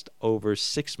just over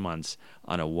 6 months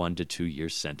on a 1 to 2 year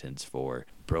sentence for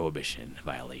prohibition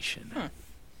violation.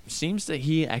 Seems that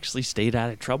he actually stayed out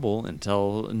of trouble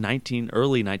until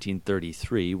early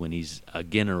 1933, when he's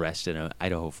again arrested in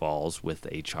Idaho Falls with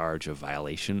a charge of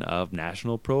violation of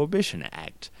National Prohibition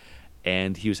Act,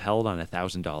 and he was held on a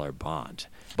 $1,000 bond.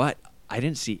 But I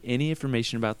didn't see any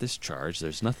information about this charge.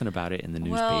 There's nothing about it in the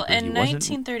newspaper. Well, in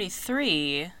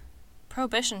 1933,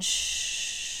 Prohibition.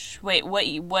 Wait,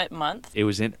 what month? It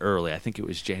was in early. I think it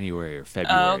was January or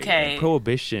February. Oh, okay. And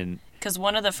Prohibition. Because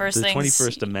one of the first the things...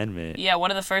 21st Amendment. Yeah,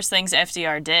 one of the first things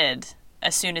FDR did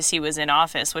as soon as he was in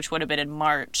office, which would have been in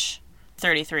March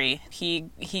 33,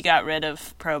 he got rid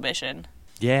of Prohibition.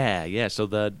 Yeah. So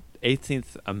the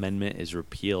 18th Amendment is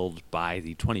repealed by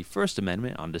the 21st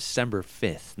Amendment on December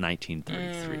 5th,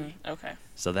 1933. Okay.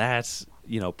 So that's,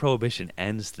 Prohibition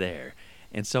ends there.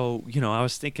 And so, I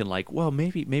was thinking like, well,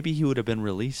 maybe he would have been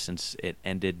released since it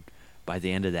ended by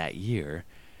the end of that year,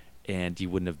 and he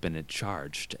wouldn't have been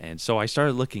charged. And so I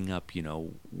started looking up,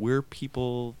 were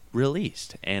people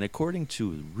released? And according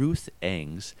to Ruth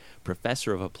Engs,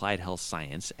 professor of applied health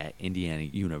science at Indiana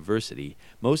University,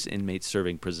 most inmates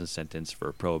serving prison sentence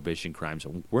for prohibition crimes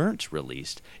weren't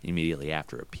released immediately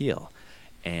after appeal.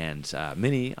 And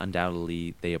many,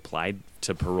 undoubtedly, they applied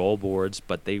to parole boards,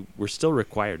 but they were still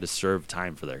required to serve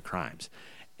time for their crimes.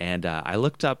 And I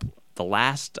looked up the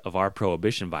last of our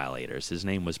prohibition violators. His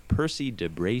name was Percy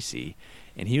DeBracy,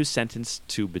 and he was sentenced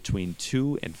to between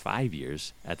 2 and 5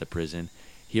 years at the prison.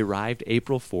 He arrived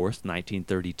April 4th,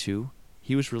 1932.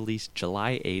 He was released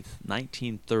July 8th,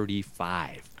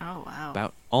 1935. Oh, wow.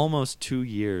 About almost 2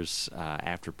 years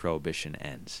after Prohibition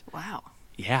ends. Wow.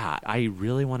 Yeah, I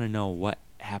really want to know what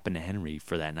happened to Henry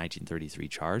for that 1933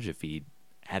 charge, if he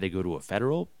had to go to a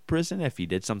federal prison, if he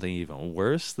did something even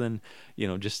worse than,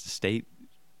 just a state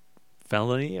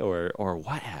felony, or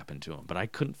what happened to him. But I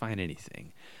couldn't find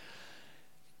anything.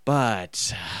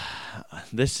 But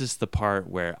this is the part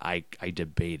where I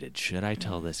debated, should I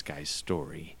tell this guy's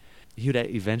story? He would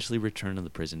eventually return to the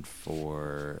prison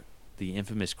for the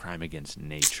infamous crime against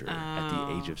nature at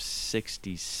the age of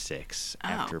 66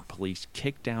 after police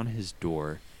kicked down his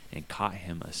door and caught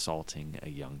him assaulting a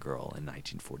young girl in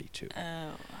 1942.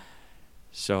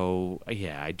 So,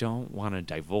 yeah, I don't want to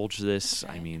divulge this.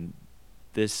 Okay. I mean,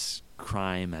 this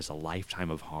crime has a lifetime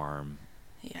of harm.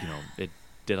 Yeah. It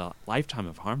did a lifetime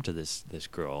of harm to this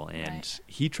girl, and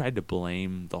he tried to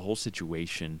blame the whole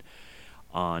situation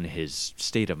on his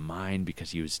state of mind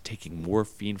because he was taking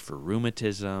morphine for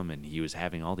rheumatism and he was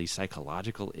having all these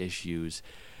psychological issues.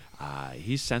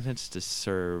 He's sentenced to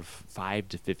serve 5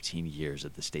 to 15 years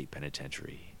at the state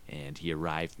penitentiary, and he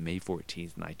arrived May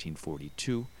 14th,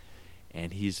 1942,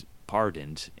 and he's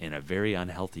pardoned in a very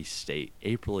unhealthy state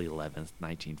April 11th,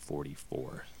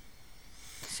 1944.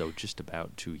 So just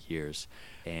about 2 years.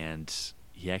 And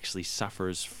he actually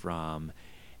suffers from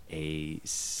a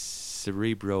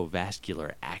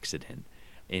cerebrovascular accident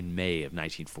in May of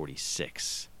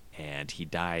 1946, and he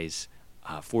dies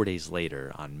 4 days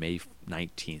later on May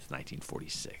 19th,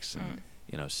 1946. And,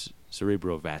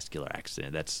 cerebrovascular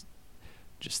accident, that's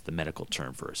just the medical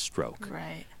term for a stroke.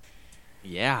 Right.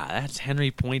 Yeah, that's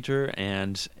Henry Pointer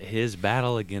and his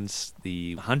battle against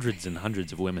the hundreds and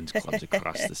hundreds of women's clubs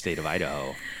across the state of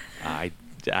Idaho. I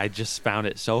just found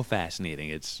it so fascinating.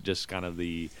 It's just kind of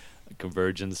the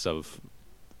convergence of,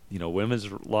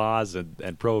 women's laws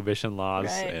and prohibition laws.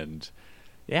 Right. And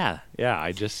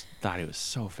I just thought it was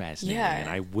so fascinating. Yeah. And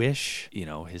I wish,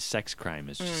 his sex crime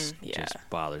is just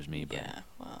bothers me. But. Yeah,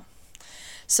 well.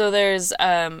 So there's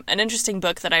an interesting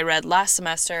book that I read last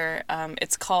semester.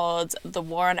 It's called The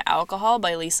War on Alcohol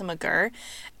by Lisa McGurr.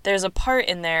 There's a part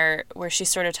in there where she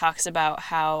sort of talks about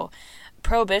how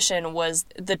Prohibition was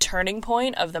the turning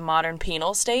point of the modern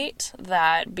penal state, and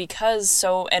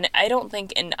I don't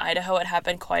think in Idaho it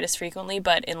happened quite as frequently,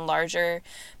 but in larger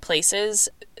places,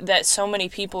 that so many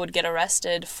people would get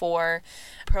arrested for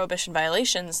Prohibition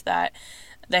violations that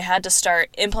they had to start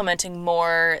implementing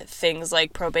more things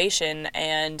like probation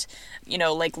and,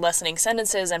 like lessening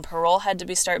sentences, and parole had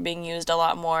to start being used a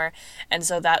lot more. And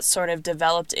so that sort of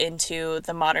developed into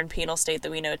the modern penal state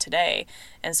that we know today.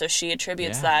 And so she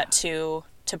attributes that to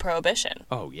Prohibition.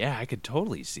 Oh, yeah, I could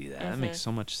totally see that. That makes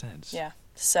so much sense. Yeah.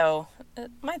 So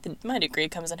my degree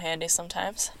comes in handy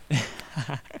sometimes.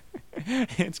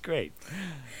 It's great.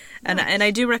 And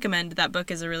I do recommend that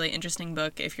book. Is a really interesting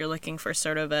book if you're looking for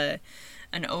sort of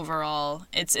an overall.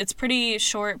 It's pretty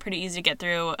short, pretty easy to get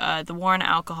through. The War on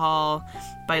Alcohol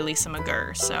by Lisa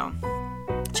McGurr. So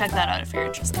check that out if you're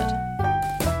interested.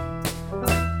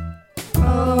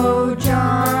 Oh,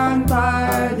 John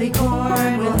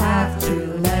Barleycorn, we'll have to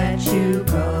let you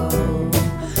go.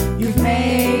 You've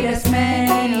made us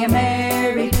many a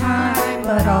merry time,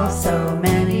 but also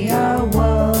many a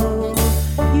woe.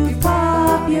 You've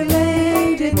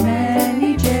populated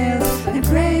many jails and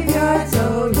graveyards,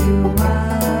 oh you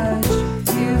much.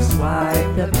 You've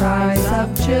swiped the price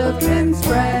of children's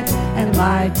bread and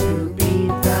lied to beat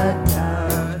the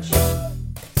touch.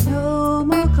 No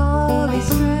more collies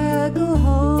straggle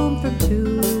home from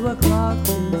 2 o'clock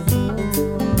to 4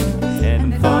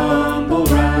 And fumble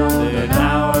round an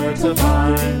hour to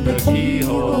find the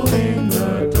keyhole in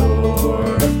the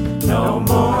door. No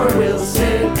more will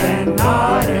sit and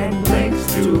nod and blink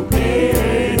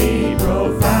stupidity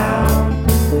profound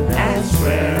and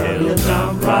swear he'll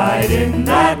jump right in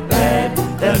that bed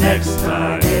the next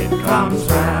time it comes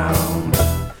round.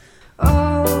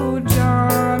 Oh,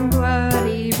 John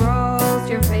Bloody Brawls,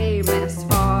 you're famous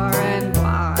far and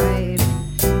wide.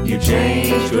 You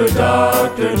changed your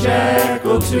Dr.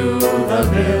 Jekyll to the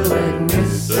villain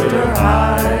Mr.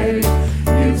 Hyde.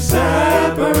 You've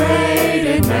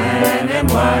separated man and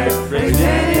wife, raised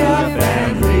many a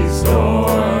family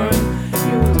storm.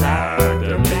 You've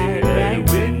tagged a midday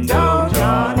window,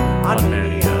 John, on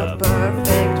many a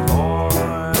perfect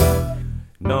form.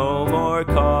 No more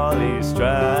collies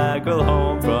straggle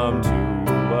home from 2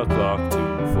 o'clock to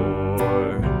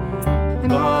 4.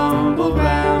 And fumble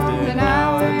round an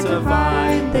hour to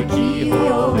find the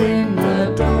keyhole in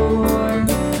the door.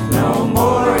 No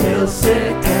more he'll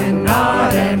sit and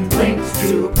nod and blink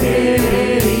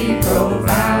stupidity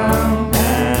profound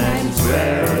and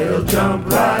swear he'll jump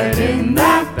right in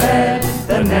that bed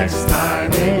the next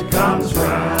time it comes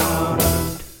round.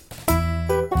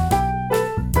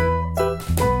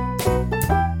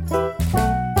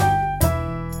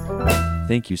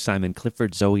 Thank you, Simon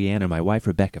Clifford, Zoe Ann, and my wife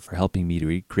Rebecca for helping me to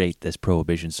recreate this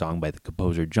Prohibition song by the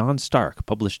composer John Stark,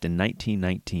 published in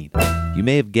 1919. You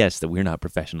may have guessed that we're not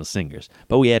professional singers,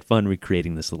 but we had fun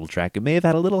recreating this little track and may have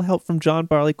had a little help from John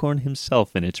Barleycorn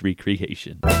himself in its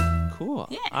recreation. Cool.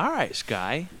 Yeah. All right,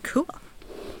 Sky. Cool.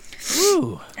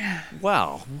 Woo.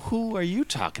 Well, who are you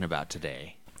talking about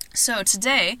today? So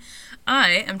today,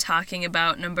 I am talking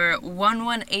about number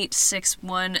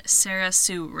 11861, Sarah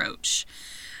Sue Roach.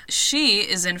 She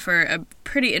is in for a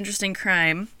pretty interesting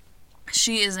crime.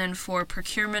 She is in for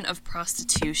procurement of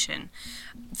prostitution.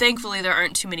 Thankfully, there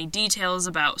aren't too many details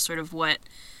about sort of what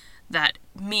that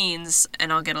means,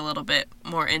 and I'll get a little bit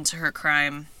more into her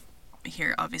crime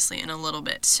here, obviously, in a little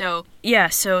bit. So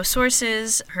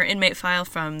sources, her inmate file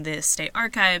from the state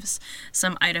archives,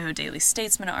 some Idaho Daily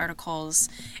Statesman articles,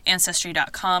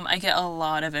 Ancestry.com. I get a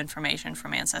lot of information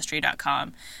from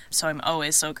Ancestry.com, so I'm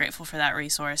always so grateful for that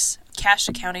resource.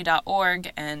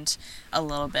 CashToCounty.org, and a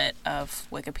little bit of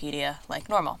Wikipedia, like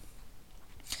normal.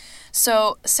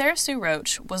 So, Sarah Sue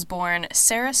Roach was born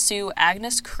Sarah Sue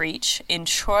Agnes Creech in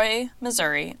Troy,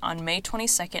 Missouri on May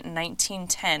 22nd,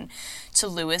 1910, to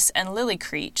Lewis and Lily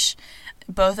Creech.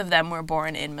 Both of them were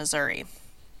born in Missouri.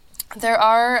 There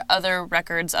are other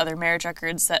marriage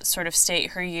records that sort of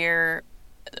state her year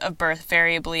of birth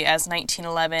variably as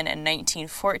 1911 and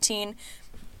 1914,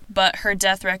 but her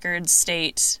death records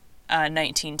state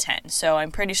 1910. So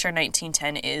I'm pretty sure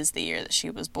 1910 is the year that she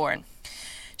was born.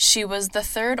 She was the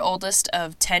third oldest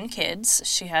of 10 kids.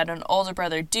 She had an older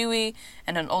brother, Dewey,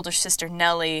 and an older sister,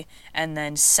 Nellie, and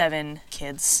then 7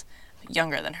 kids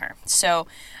younger than her. So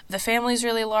the family's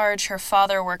really large. Her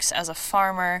father works as a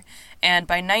farmer, and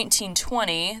by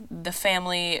 1920, the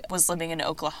family was living in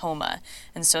Oklahoma.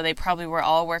 And so they probably were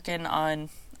all working on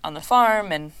the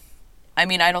farm, and I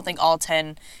mean, I don't think all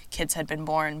 10 kids had been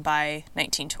born by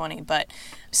 1920, but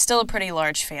still a pretty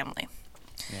large family.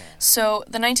 Yeah. So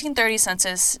the 1930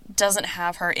 census doesn't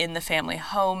have her in the family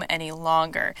home any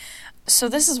longer. So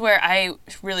this is where I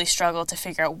really struggled to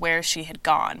figure out where she had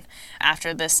gone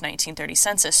after this 1930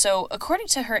 census. So according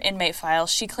to her inmate file,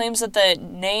 she claims that the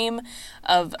name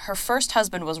of her first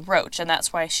husband was Roach, and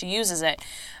that's why she uses it.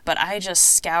 But I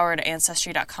just scoured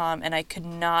Ancestry.com, and I could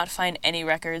not find any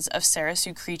records of Sarah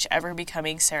Sue Creech ever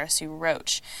becoming Sarah Sue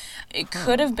Roach. It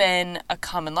could have been a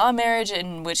common law marriage,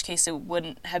 in which case it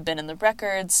wouldn't have been in the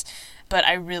records, but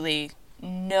I really...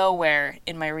 nowhere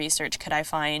in my research could I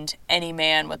find any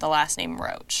man with the last name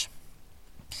Roach.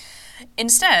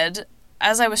 Instead,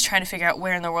 as I was trying to figure out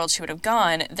where in the world she would have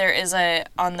gone, there is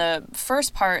on the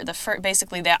first part,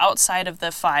 basically the outside of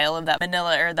the file of that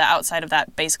manila, or the outside of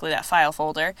that, basically that file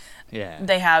folder,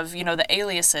 they have, the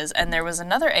aliases, and there was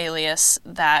another alias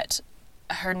that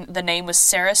the name was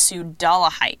Sarah Sue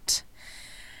Dollahite.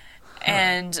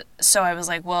 And so I was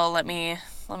like, well, let me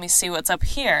see what's up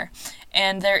here.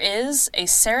 And there is a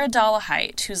Sarah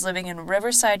Dollahite who's living in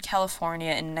Riverside,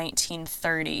 California in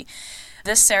 1930.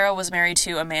 This Sarah was married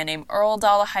to a man named Earl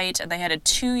Dollahite, and they had a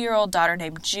 2-year-old daughter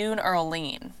named June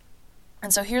Earline.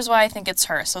 And so here's why I think it's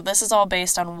her. So this is all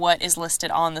based on what is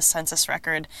listed on the census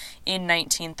record in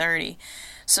 1930.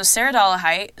 So Sarah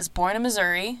Dollahite is born in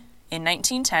Missouri in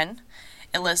 1910.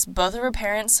 It lists both of her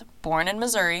parents born in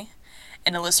Missouri,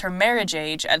 and it lists her marriage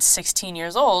age at 16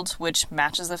 years old, which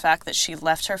matches the fact that she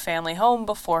left her family home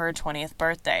before her 20th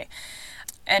birthday.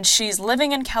 And she's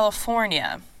living in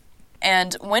California.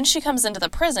 And when she comes into the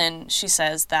prison, she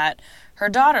says that her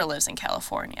daughter lives in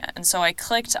California. And so I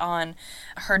clicked on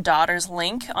her daughter's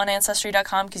link on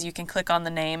Ancestry.com, because you can click on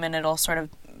the name and it'll sort of,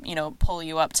 pull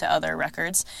you up to other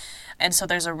records. And so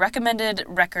there's a recommended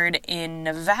record in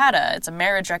Nevada. It's a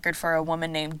marriage record for a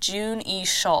woman named June E.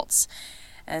 Schultz.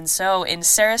 And so in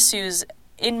Sarah Sue's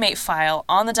inmate file,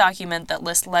 on the document that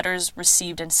lists letters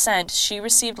received and sent, she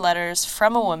received letters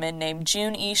from a woman named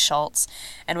June E. Schultz,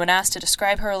 and when asked to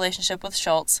describe her relationship with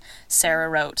Schultz, Sarah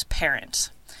wrote, parent.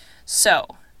 So,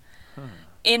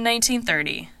 in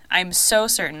 1930, I'm so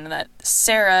certain that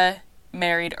Sarah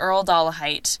married Earl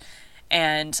Dollahite,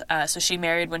 and so she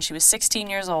married when she was 16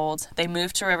 years old. They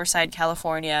moved to Riverside,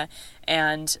 California,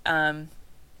 and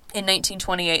in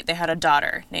 1928, they had a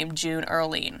daughter named June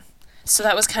Earline. So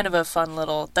that was kind of a fun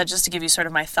that just to give you sort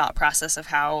of my thought process of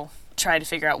how trying to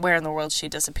figure out where in the world she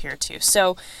disappeared to.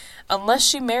 So unless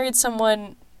she married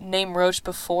someone named Roach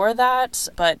before that,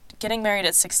 but getting married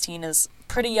at 16 is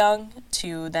pretty young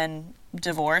to then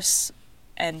divorce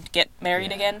and get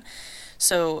married again.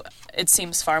 So it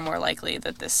seems far more likely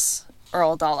that this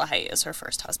Earl Dollahite is her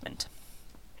first husband.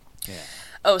 Yeah.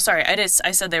 Oh, sorry, I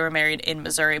said they were married in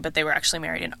Missouri, but they were actually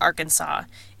married in Arkansas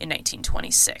in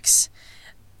 1926.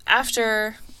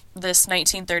 After this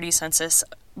 1930 census,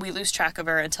 we lose track of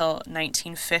her until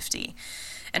 1950.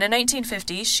 And in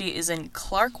 1950, she is in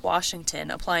Clark, Washington,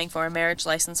 applying for a marriage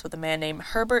license with a man named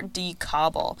Herbert D.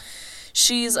 Cobble.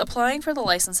 She's applying for the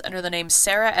license under the name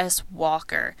Sarah S.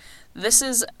 Walker. This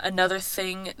is another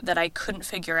thing that I couldn't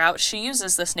figure out. She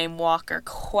uses this name Walker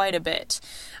quite a bit.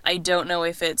 I don't know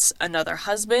if it's another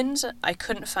husband. I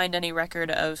couldn't find any record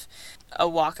of a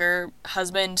Walker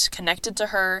husband connected to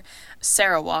her.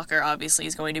 Sarah Walker obviously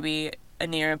is going to be a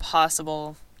near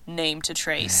impossible name to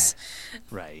trace.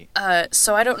 Right.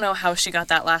 So I don't know how she got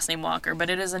that last name Walker, but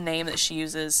it is a name that she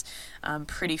uses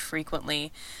pretty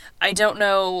frequently. I don't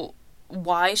know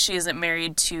why she isn't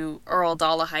married to Earl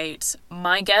Dollahite.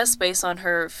 My guess, based on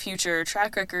her future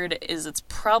track record, is it's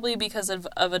probably because of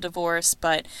a divorce,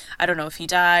 but I don't know if he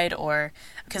died or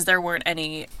because there weren't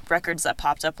any records that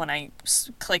popped up when I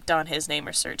clicked on his name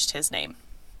or searched his name.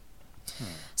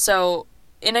 So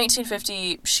in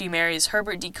 1950, she marries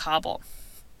Herbert D. Cobble.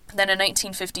 Then in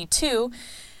 1952,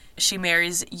 she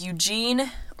marries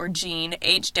Eugene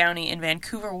H. Downey in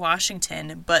Vancouver,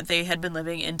 Washington, but they had been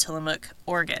living in Tillamook,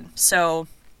 Oregon. So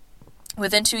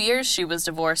within 2 years, she was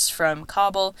divorced from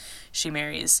Cobble. She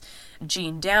marries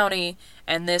Gene Downey,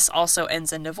 and this also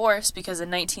ends in divorce because in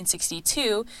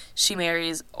 1962, she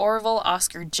marries Orville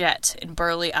Oscar Jett in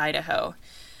Burley, Idaho.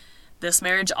 This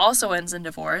marriage also ends in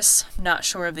divorce, not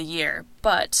sure of the year,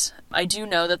 but I do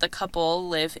know that the couple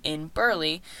live in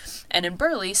Burley, and in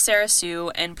Burley, Sarah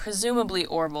Sue and presumably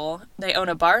Orville, they own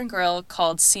a bar and grill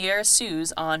called Sierra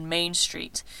Sue's on Main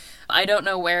Street. I don't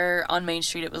know where on Main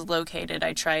Street it was located.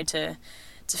 I tried to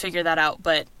figure that out,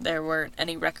 but there weren't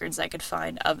any records I could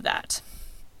find of that.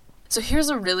 So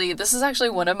this is actually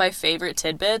one of my favorite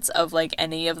tidbits of like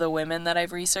any of the women that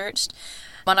I've researched.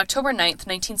 On October 9th,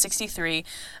 1963,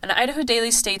 an Idaho Daily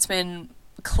Statesman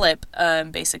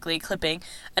clipping,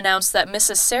 announced that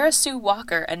Mrs. Sarah Sue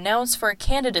Walker announced for a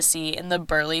candidacy in the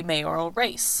Burley mayoral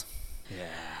race. Yeah.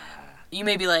 You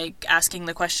may be like asking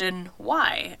the question,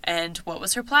 why? And what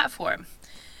was her platform?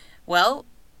 Well,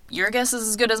 your guess is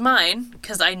as good as mine,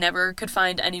 because I never could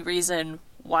find any reason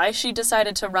why she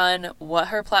decided to run, what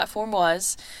her platform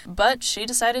was, but she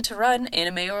decided to run in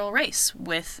a mayoral race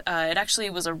with, it actually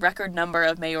was a record number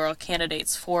of mayoral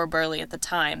candidates for Burley at the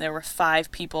time. There were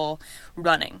 5 people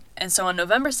running. And so on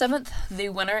November 7th, the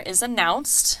winner is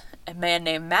announced. A man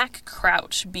named Mac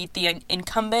Crouch beat the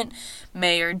incumbent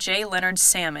mayor J. Leonard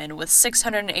Salmon with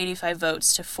 685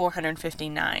 votes to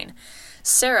 459.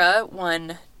 Sarah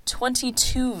won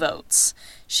 22 votes.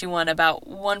 She won about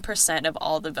 1% of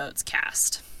all the votes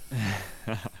cast.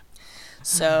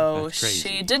 So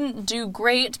she didn't do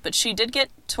great, but she did get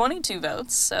 22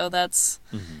 votes. So that's,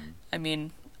 I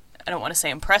mean, I don't want to say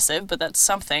impressive, but that's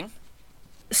something.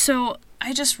 So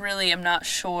I just really am not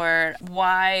sure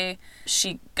why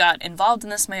she got involved in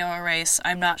this mayoral race.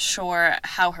 I'm not sure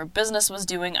how her business was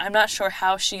doing. I'm not sure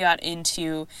how she got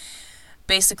into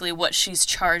basically what she's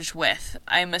charged with.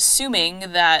 I'm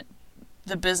assuming that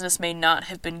the business may not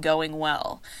have been going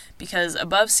well, because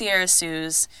above Sierra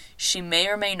Sue's, she may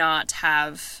or may not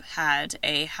have had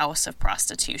a house of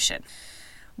prostitution.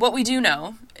 What we do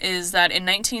know is that in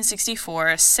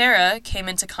 1964, Sarah came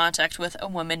into contact with a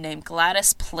woman named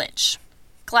Gladys Plitch.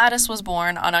 Gladys was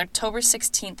born on October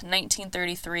 16,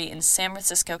 1933 in San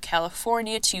Francisco,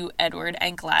 California to Edward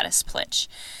and Gladys Plitch.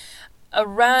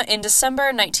 In December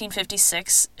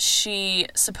 1956, she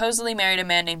supposedly married a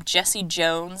man named Jesse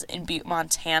Jones in Butte,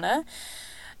 Montana.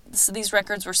 So these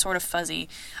records were sort of fuzzy.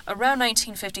 Around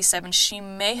 1957, she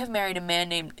may have married a man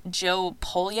named Joe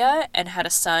Polya and had a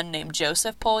son named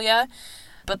Joseph Polya,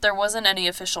 but there wasn't any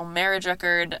official marriage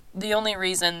record. The only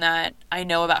reason that I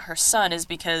know about her son is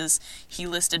because he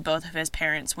listed both of his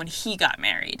parents when he got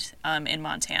married in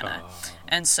Montana.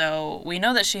 And so we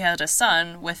know that she had a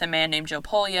son with a man named Joe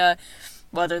Polya.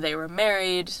 Whether they were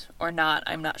married or not,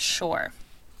 I'm not sure.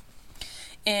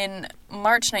 In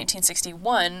March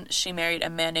 1961, she married a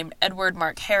man named Edward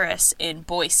Mark Harris in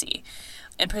Boise.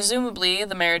 And presumably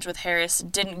the marriage with Harris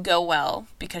didn't go well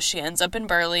because she ends up in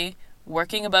Burley,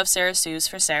 working above Sarah Sue's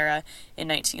for Sarah in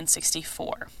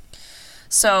 1964.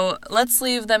 So let's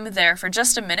leave them there for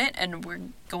just a minute, and we're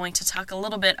going to talk a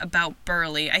little bit about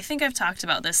Burley. I think I've talked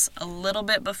about this a little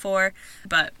bit before,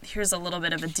 but here's a little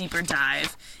bit of a deeper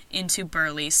dive into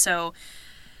Burley. So,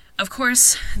 of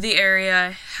course, the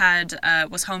area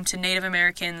was home to Native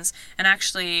Americans, and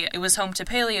actually it was home to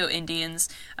Paleo Indians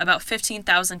about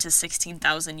 15,000 to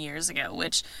 16,000 years ago,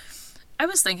 which I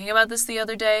was thinking about this the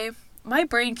other day. My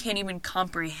brain can't even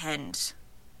comprehend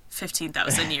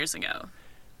 15,000 years ago.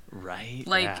 Right?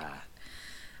 Like, yeah.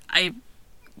 I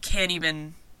can't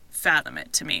even fathom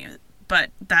it to me.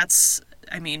 But that's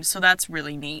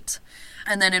really neat.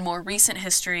 And then in more recent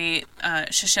history,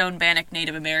 Shoshone-Bannock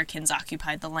Native Americans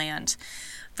occupied the land.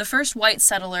 The first white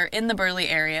settler in the Burley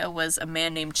area was a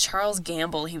man named Charles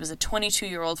Gamble. He was a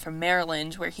 22-year-old from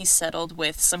Maryland, where he settled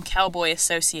with some cowboy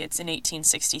associates in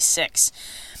 1866.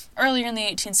 Earlier in the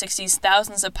 1860s,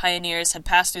 thousands of pioneers had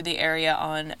passed through the area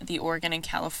on the Oregon and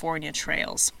California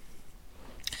trails.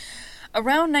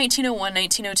 Around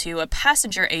 1901-1902, a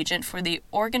passenger agent for the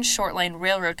Oregon Shortline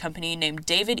Railroad Company named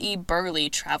David E. Burley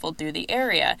traveled through the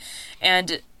area,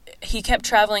 and he kept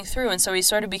traveling through, and so he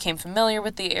sort of became familiar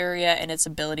with the area and its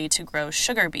ability to grow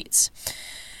sugar beets.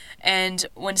 And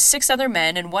when 6 other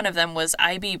men, and one of them was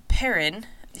I.B. Perrin,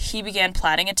 he began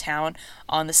platting a town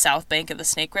on the south bank of the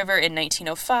Snake River in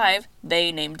 1905,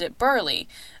 they named it Burley.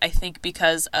 I think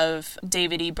because of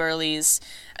David E. Burley's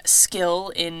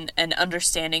skill in an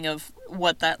understanding of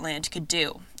what that land could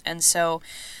do. And so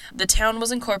the town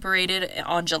was incorporated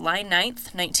on July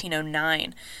 9th,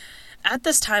 1909. At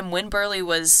this time, when Burley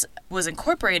was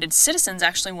incorporated, citizens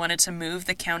actually wanted to move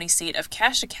the county seat of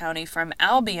Cassia County from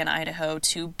Albion, Idaho,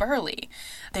 to Burley.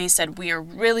 They said, we are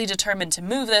really determined to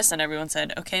move this, and everyone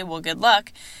said, okay, well, good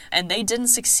luck. And they didn't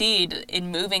succeed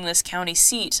in moving this county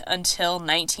seat until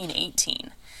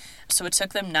 1918. So it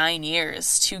took them 9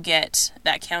 years to get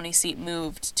that county seat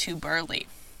moved to Burley.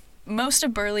 Most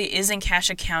of Burley is in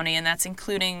Cassia County, and that's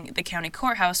including the county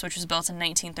courthouse, which was built in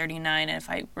 1939, and if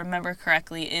I remember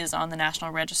correctly, is on the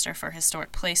National Register for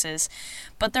Historic Places.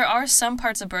 But there are some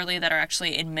parts of Burley that are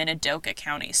actually in Minidoka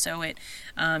County, so it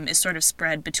is sort of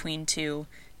spread between two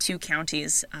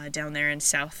counties down there in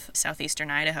southeastern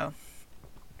Idaho.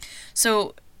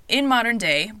 So in modern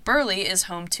day, Burley is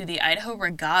home to the Idaho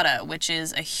Regatta, which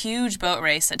is a huge boat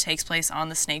race that takes place on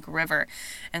the Snake River.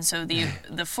 And so the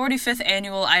 45th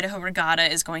annual Idaho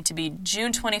Regatta is going to be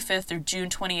June 25th through June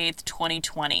 28th,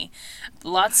 2020.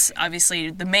 Lots, obviously,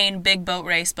 the main big boat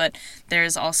race, but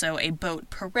there's also a boat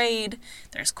parade,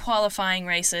 there's qualifying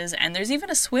races, and there's even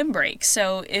a swim break.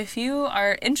 So if you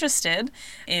are interested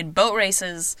in boat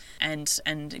races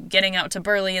and getting out to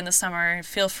Burley in the summer,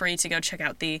 feel free to go check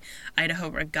out the Idaho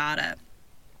Regatta.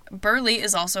 Burley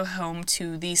is also home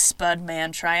to the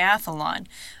Spudman Triathlon.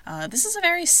 This is a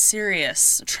very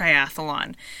serious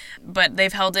triathlon, but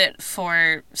they've held it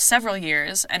for several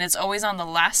years, and it's always on the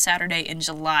last Saturday in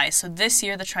July. So this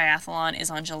year the triathlon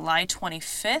is on July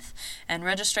 25th, and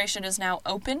registration is now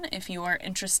open if you are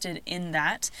interested in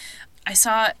that. I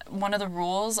saw one of the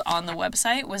rules on the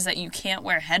website was that you can't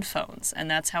wear headphones,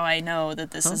 and that's how I know that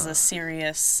this is a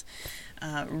serious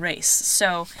race.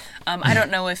 So I don't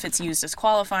know if it's used as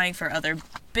qualifying for other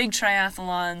big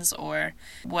triathlons or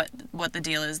what the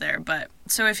deal is there. But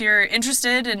so if you're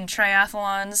interested in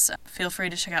triathlons, feel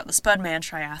free to check out the Spudman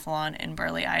Triathlon in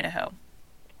Burley, Idaho.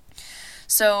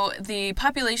 So the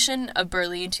population of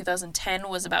Burley in 2010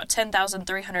 was about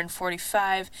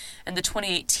 10,345, and the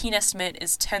 2018 estimate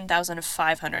is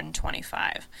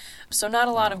 10,525. So not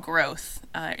a lot of growth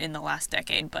in the last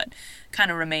decade, but kind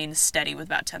of remains steady with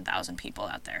about 10,000 people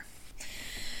out there.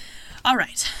 All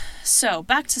right, so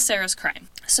back to Sarah's crime.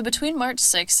 So between March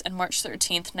 6th and March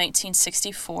 13th,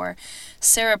 1964,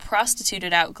 Sarah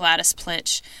prostituted out Gladys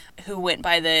Plitch, who went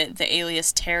by the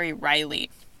alias Terry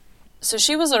Riley. So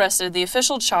she was arrested. The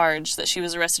official charge that she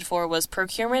was arrested for was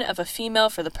procurement of a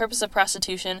female for the purpose of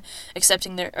prostitution,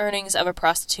 accepting the earnings of a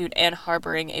prostitute, and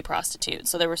harboring a prostitute.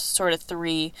 So there were sort of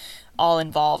three all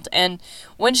involved. And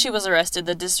when she was arrested,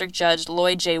 the district judge,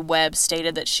 Lloyd J. Webb,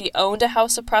 stated that she owned a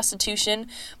house of prostitution,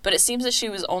 but it seems that she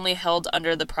was only held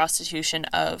under the prostitution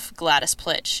of Gladys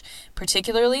Plitch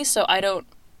particularly, so I don't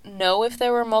know if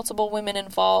there were multiple women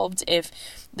involved, if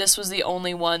this was the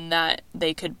only one that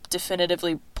they could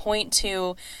definitively point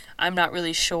to. I'm not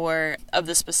really sure of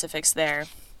the specifics there.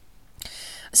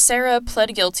 Sarah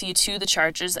pled guilty to the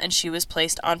charges, and she was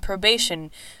placed on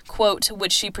probation, quote,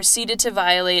 which she proceeded to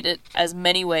violate it as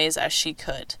many ways as she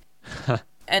could.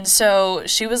 And so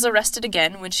she was arrested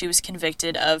again when she was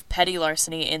convicted of petty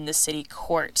larceny in the city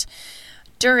court.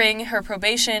 During her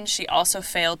probation, she also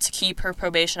failed to keep her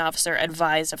probation officer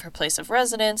advised of her place of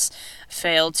residence,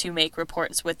 failed to make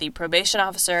reports with the probation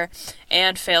officer,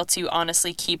 and failed to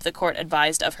honestly keep the court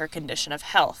advised of her condition of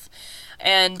health.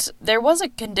 And there was a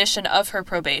condition of her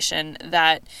probation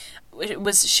that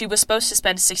she was supposed to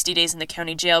spend 60 days in the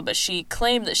county jail, but she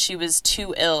claimed that she was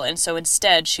too ill, and so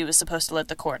instead she was supposed to let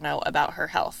the court know about her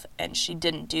health, and she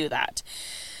didn't do that.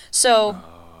 So,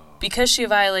 because she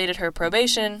violated her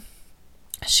probation,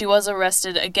 she was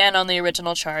arrested again on the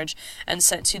original charge and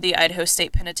sent to the Idaho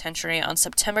State Penitentiary on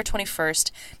September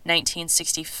 21st,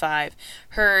 1965.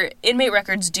 Her inmate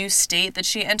records do state that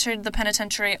she entered the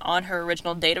penitentiary on her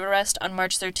original date of arrest on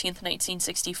March 13th,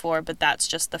 1964, but that's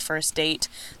just the first date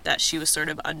that she was sort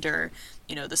of under,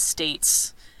 the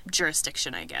state's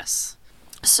jurisdiction, I guess.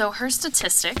 So her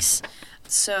statistics.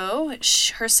 So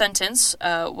her sentence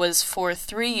was for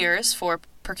 3 years for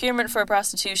procurement for a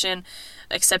prostitution,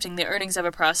 accepting the earnings of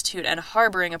a prostitute, and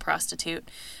harboring a prostitute.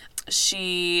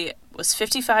 She was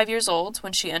 55 years old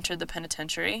when she entered the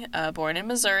penitentiary, born in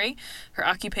Missouri. Her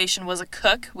occupation was a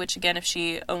cook, which, again, if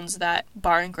she owns that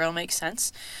bar and grill, makes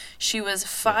sense. She was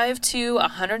 5'2",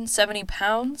 170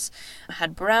 pounds,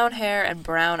 had brown hair and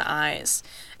brown eyes.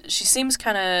 She seems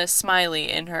kind of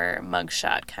smiley in her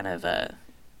mugshot, kind of a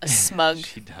smug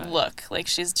look, like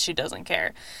she doesn't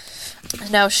care.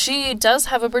 Now, she does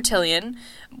have a Bertillon,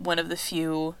 one of the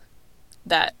few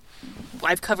that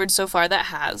I've covered so far that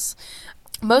has.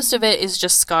 Most of it is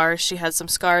just scars. She had some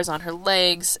scars on her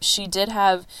legs. She did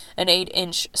have an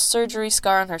 8-inch surgery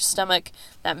scar on her stomach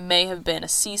that may have been a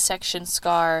C-section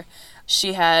scar.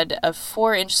 She had a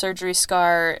 4-inch surgery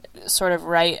scar sort of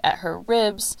right at her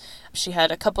ribs. She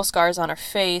had a couple scars on her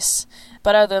face,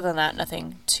 but other than that,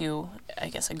 nothing too, I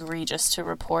guess, egregious to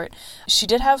report. She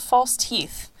did have false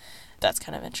teeth. That's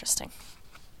kind of interesting.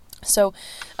 So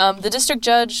the district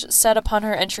judge said upon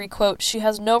her entry, quote, "She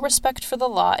has no respect for the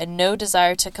law and no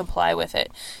desire to comply with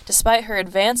it. Despite her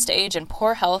advanced age and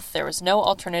poor health, there was no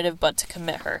alternative but to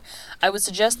commit her. I would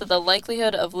suggest that the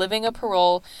likelihood of living a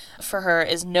parole for her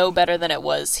is no better than it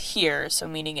was here," so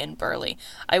meaning in Burley.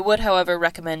 "I would, however,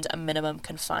 recommend a minimum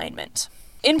confinement."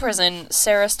 In prison,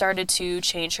 Sarah started to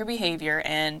change her behavior,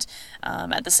 and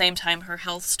at the same time, her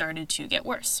health started to get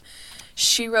worse.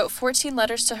 She wrote 14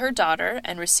 letters to her daughter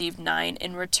and received 9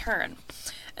 in return.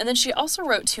 And then she also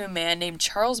wrote to a man named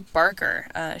Charles Barker.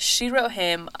 She wrote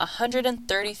him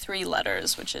 133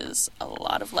 letters, which is a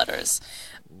lot of letters.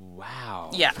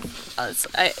 Wow. Yeah.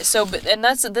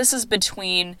 This is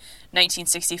between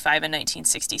 1965 and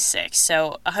 1966.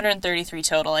 So 133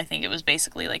 total. I think it was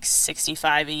basically like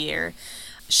 65 a year.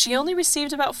 She only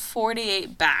received about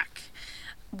 48 back.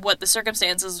 What the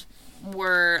circumstances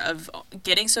were of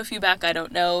getting so few back, I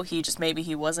don't know. Maybe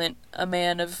he wasn't a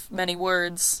man of many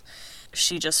words.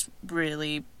 She just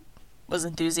really was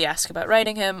enthusiastic about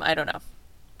writing him. I don't know.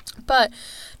 But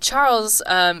Charles,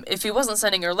 if he wasn't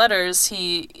sending her letters,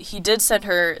 he did send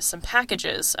her some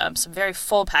packages, some very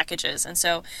full packages. And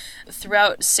so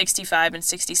throughout 65 and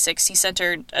 66, he sent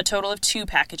her a total of 2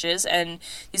 packages. And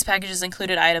these packages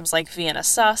included items like Vienna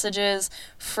sausages,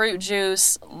 fruit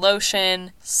juice,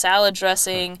 lotion, salad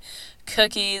dressing,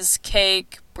 cookies,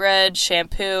 cake, bread,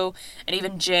 shampoo, and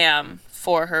even jam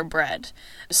for her bread.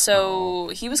 So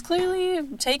he was clearly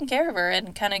taking care of her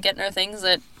and kind of getting her things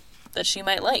that she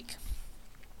might like.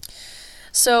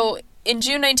 So in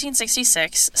June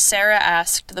 1966, Sarah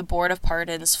asked the Board of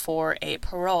Pardons for a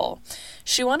parole.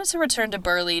 She wanted to return to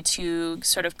Burley to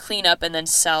sort of clean up and then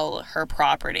sell her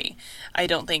property. I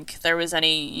don't think there was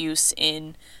any use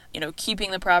in,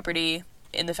 keeping the property,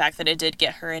 in the fact that it did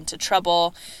get her into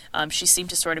trouble. She seemed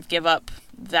to sort of give up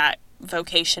that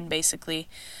vocation, basically.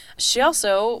 She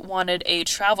also wanted a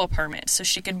travel permit so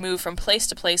she could move from place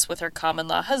to place with her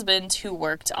common-law husband who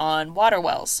worked on water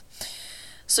wells.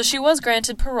 So she was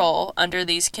granted parole under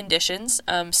these conditions,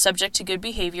 subject to good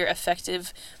behavior,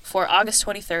 effective for August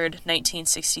 23rd,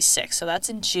 1966. So that's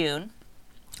in June.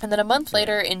 And then a month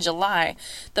later, in July,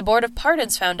 the Board of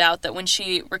Pardons found out that when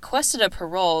she requested a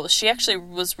parole, she actually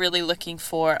was really looking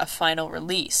for a final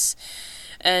release.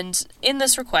 And in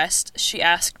this request, she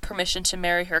asked permission to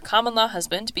marry her common-law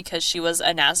husband because she was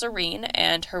a Nazarene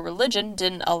and her religion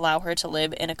didn't allow her to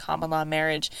live in a common-law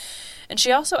marriage. And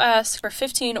she also asked for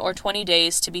 15 or 20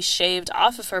 days to be shaved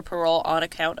off of her parole on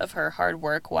account of her hard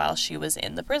work while she was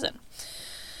in the prison.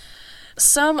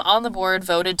 Some on the board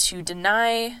voted to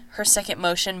deny her second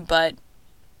motion, but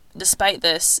despite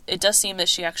this, it does seem that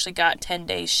she actually got 10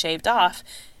 days shaved off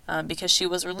because she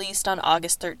was released on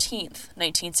August 13th,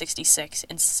 1966,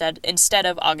 instead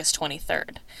of August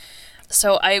 23rd.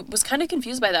 So I was kind of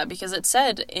confused by that because it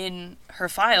said in her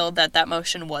file that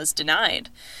motion was denied,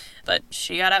 but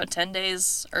she got out 10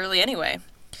 days early anyway.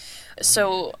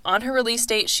 So on her release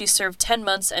date, she served 10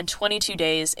 months and 22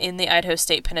 days in the Idaho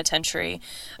State Penitentiary.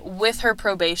 With her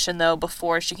probation, though,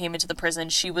 before she came into the prison,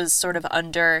 she was sort of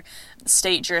under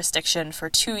state jurisdiction for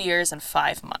 2 years and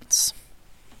 5 months.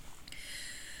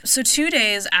 So 2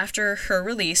 days after her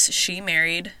release, she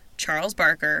married Charles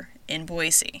Barker in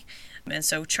Boise. And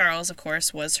so Charles, of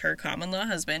course, was her common-law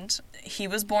husband. He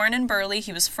was born in Burley.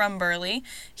 He was from Burley.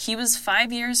 He was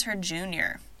 5 years her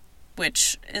junior,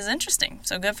 which is interesting.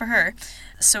 So good for her.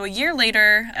 So a year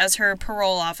later, as her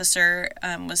parole officer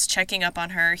was checking up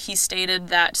on her, he stated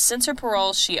that since her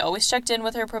parole, she always checked in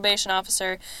with her probation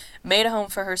officer, made a home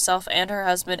for herself and her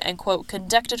husband, and, quote,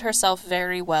 conducted herself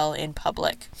very well in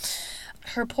public.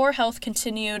 Her poor health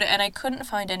continued, and I couldn't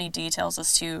find any details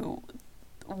as to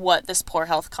what this poor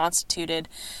health constituted.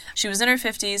 She was in her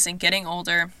 50s and getting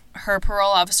older. Her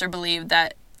parole officer believed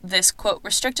that this, quote,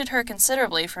 restricted her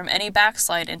considerably from any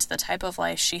backslide into the type of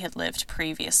life she had lived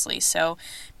previously. So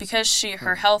because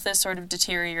her health is sort of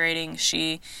deteriorating,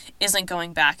 she isn't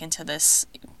going back into this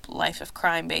life of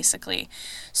crime, basically.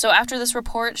 So after this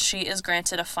report, she is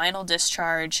granted a final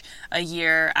discharge a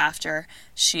year after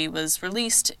she was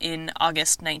released in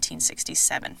August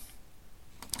 1967.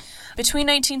 Between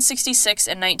 1966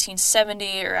 and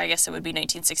 1970, or I guess it would be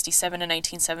 1967 and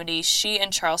 1970, she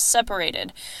and Charles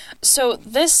separated. So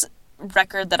this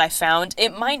record that I found,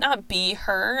 it might not be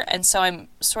her, and so I'm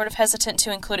sort of hesitant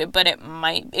to include it, but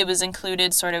it was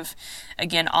included sort of,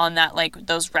 again, on that, like,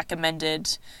 those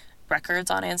recommended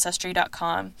records on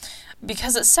Ancestry.com,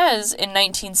 because it says in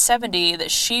 1970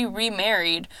 that she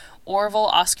remarried Orville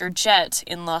Oscar Jett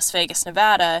in Las Vegas,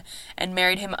 Nevada, and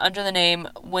married him under the name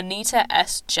Juanita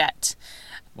S. Jett.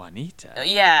 Juanita?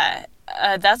 Yeah,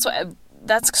 that's what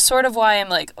that's sort of why I'm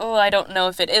like, oh, I don't know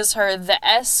if it is her. The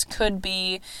S could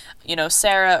be,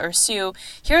 Sarah or Sue.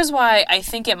 Here's why I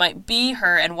think it might be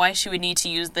her and why she would need to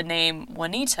use the name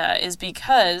Juanita is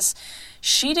because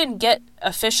she didn't get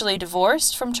officially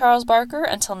divorced from Charles Barker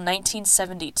until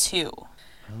 1972.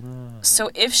 So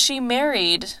if she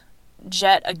married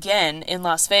Jet again in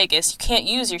Las Vegas, you can't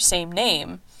use your same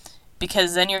name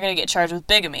because then you're going to get charged with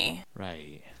bigamy.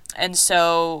 Right. And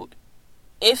so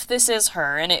if this is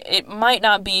her, and it might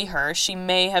not be her, she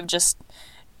may have just,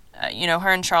 her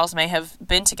and Charles may have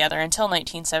been together until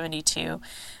 1972.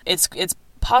 It's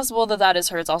possible that is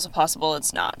her. It's also possible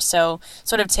it's not. So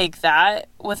sort of take that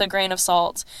with a grain of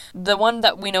salt. The one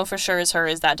that we know for sure is her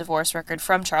is that divorce record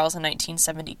from Charles in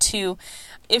 1972.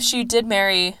 If she did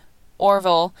marry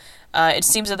Orville, it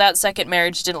seems that second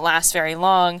marriage didn't last very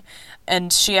long,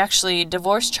 and she actually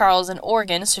divorced Charles in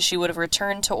Oregon, so she would have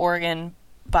returned to Oregon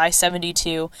by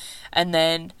 72, and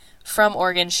then from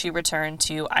Oregon she returned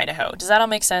to Idaho. Does that all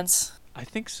make sense? I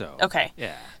think so. Okay.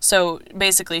 Yeah. So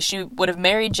basically she would have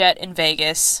married Jet in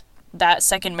Vegas. That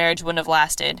second marriage wouldn't have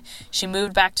lasted. She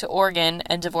moved back to Oregon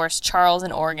and divorced Charles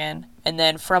in Oregon, and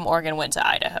then from Oregon went to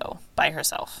Idaho by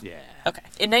herself. Yeah. Okay.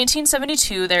 In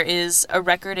 1972, there is a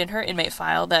record in her inmate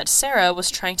file that Sarah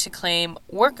was trying to claim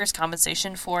workers'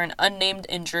 compensation for an unnamed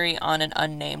injury on an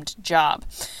unnamed job.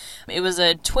 It was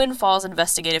a Twin Falls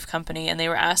investigative company, and they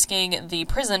were asking the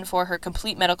prison for her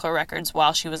complete medical records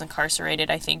while she was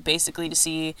incarcerated, I think basically to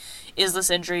see, is this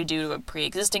injury due to a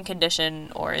pre-existing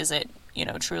condition, or is it,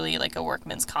 truly like a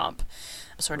workman's comp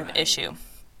sort of issue.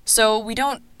 So we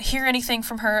don't hear anything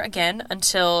from her again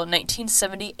until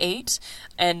 1978,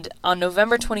 and on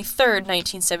November 23rd,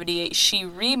 1978, she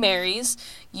remarries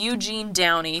Eugene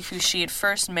Downey, who she had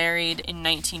first married in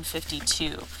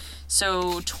 1952.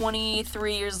 So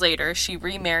 23 years later, she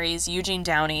remarries Eugene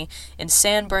Downey in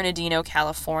San Bernardino,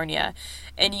 California.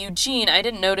 And Eugene, I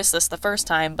didn't notice this the first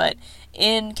time, but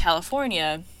in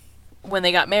California, when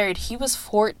they got married, he was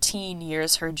 14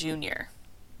 years her junior.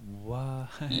 What?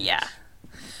 Yeah.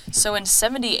 So in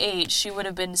 78, she would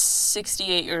have been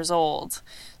 68 years old.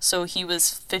 So he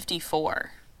was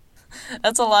 54.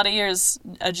 That's a lot of years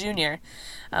a junior,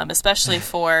 especially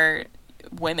for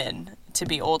women to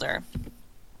be older.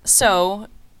 So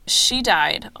she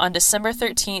died on December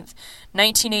 13th,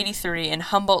 1983 in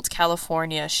Humboldt,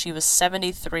 California. She was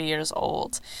 73 years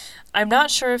old. I'm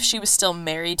not sure if she was still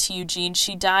married to Eugene.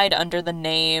 She died under the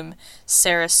name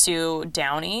Sarah Sue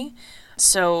Downey.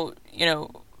 So,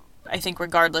 I think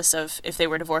regardless of if they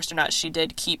were divorced or not, she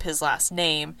did keep his last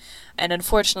name. And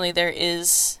unfortunately, there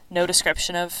is no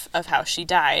description of how she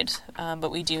died,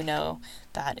 but we do know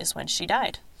that is when she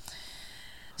died.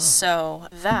 Huh. So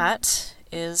that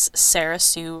is Sarah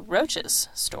Sue Roach's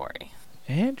story.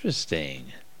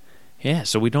 Interesting. Yeah,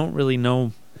 so we don't really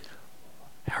know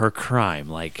her crime,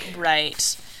 like...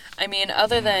 Right. I mean,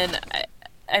 other than,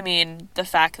 the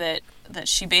fact that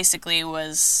she basically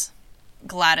was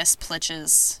Gladys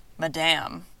Plitch's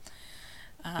madame.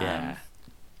 Yeah.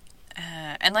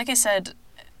 And like I said,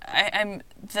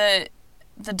 the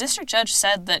district judge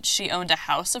said that she owned a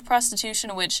house of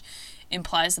prostitution, which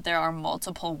implies that there are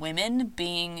multiple women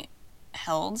being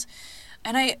held.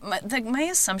 And my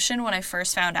assumption when I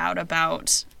first found out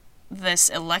about this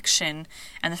election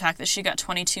and the fact that she got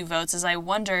 22 votes is I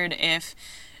wondered if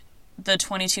the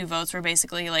 22 votes were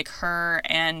basically like her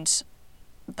and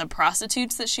the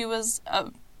prostitutes that she was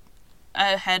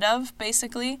ahead of,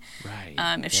 basically.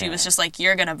 Right. If she was just like,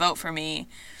 you're going to vote for me.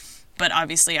 But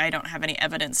obviously I don't have any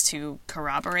evidence to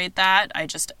corroborate that. I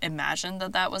just imagined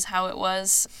that was how it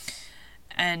was.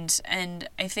 And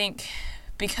I think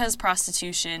because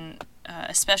prostitution,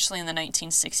 especially in the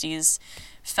 1960s,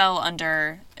 fell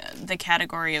under the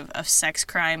category of sex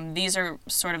crime, these are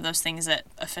sort of those things that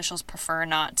officials prefer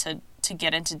not to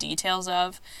get into details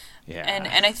of. Yeah.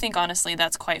 And I think, honestly,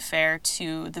 that's quite fair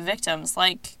to the victims,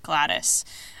 like Gladys.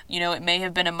 It may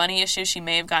have been a money issue. She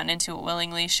may have gotten into it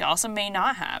willingly. She also may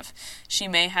not have. She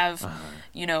may have,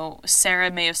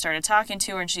 Sarah may have started talking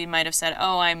to her, and she might have said,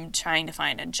 oh, I'm trying to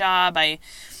find a job.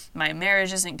 My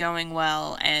marriage isn't going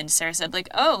well. And Sarah said, like,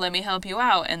 oh, let me help you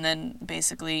out. And then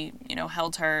basically,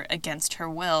 held her against her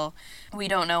will. We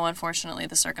don't know, unfortunately,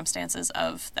 the circumstances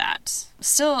of that.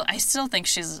 I still think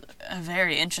she's a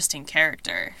very interesting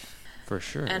character. For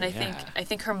sure. And I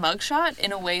think her mugshot,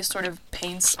 in a way, sort of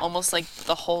paints almost like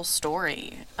the whole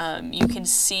story. You can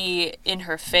see in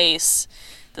her face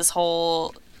this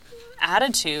whole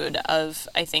attitude of,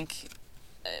 I think,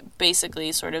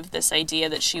 basically sort of this idea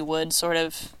that she would sort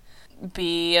of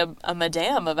be a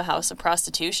madame of a house of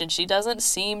prostitution. She doesn't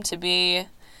seem to be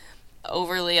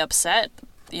overly upset,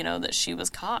 that she was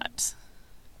caught.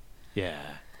 Yeah.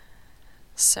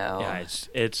 So Yeah,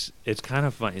 it's kind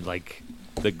of funny. Like,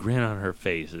 the grin on her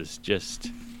face is just...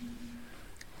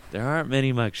 There aren't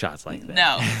many mugshots like that.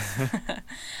 No.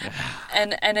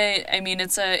 and I mean,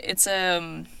 it's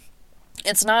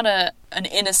not an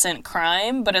innocent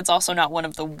crime, but it's also not one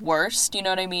of the worst. You know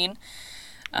what I mean?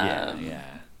 Yeah.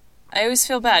 I always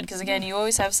feel bad because, again, you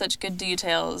always have such good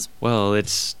details. Well,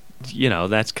 it's,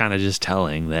 that's kind of just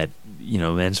telling that,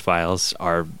 men's files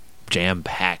are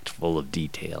jam-packed full of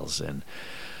details, and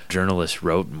journalists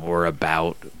wrote more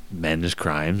about men's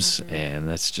crimes, and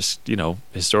that's just,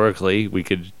 historically we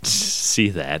could see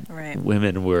that. Right.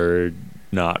 Women were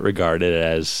not regarded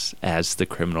as the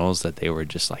criminals, that they were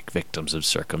just like victims of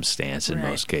circumstance in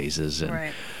most cases,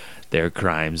 and their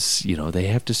crimes, they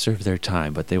have to serve their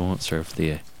time, but they won't serve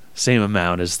the same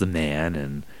amount as the man,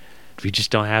 and we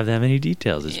just don't have that many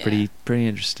details. It's pretty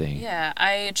interesting. Yeah,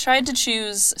 I tried to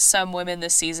choose some women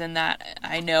this season that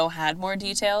I know had more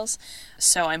details,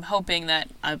 so I'm hoping that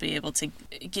I'll be able to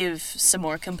give some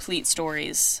more complete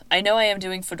stories. I know I am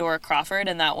doing Fedora Crawford,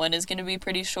 and that one is going to be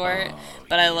pretty short,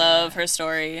 but I love her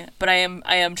story. But I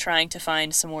am trying to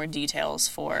find some more details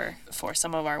for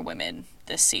some of our women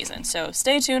this season. So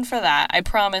stay tuned for that. I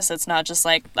promise it's not just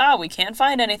like, we can't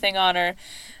find anything on her.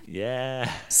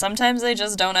 Yeah. Sometimes they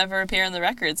just don't ever appear in the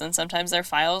records, and sometimes their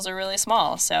files are really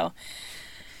small. So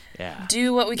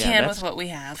do what we can with what we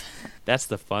have. That's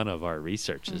the fun of our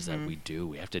research, is that we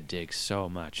have to dig so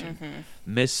much and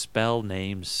misspell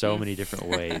names so many different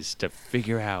ways to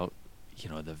figure out,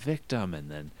 the victim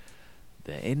and then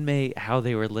the inmate, how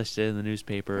they were listed in the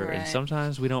newspaper. And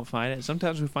sometimes we don't find it.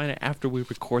 Sometimes we find it after we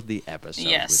record the episode,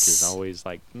 which is always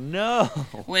like, no.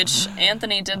 Which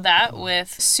Anthony did that with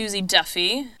Susie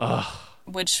Duffy.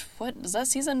 Which, what is that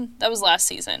season? That was last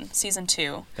season, season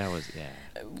 2. That was,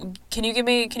 Can you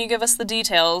give us the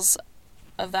details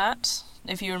of that,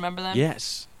 if you remember them?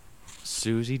 Yes.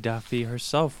 Susie Duffy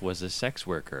herself was a sex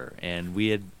worker, and we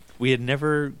had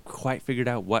never quite figured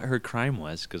out what her crime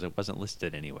was because it wasn't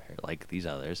listed anywhere like these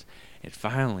others. And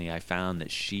finally I found that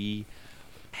she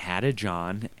had a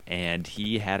John, and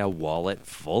he had a wallet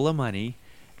full of money,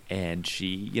 and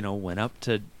she, went up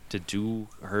to do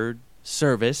her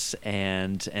service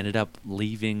and ended up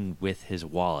leaving with his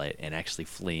wallet and actually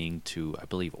fleeing to, I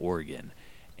believe, Oregon.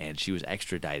 And she was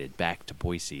extradited back to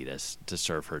Boise to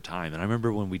serve her time. And I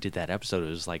remember when we did that episode, it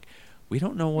was like, we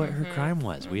don't know what her crime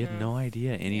was. We had no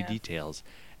idea any details.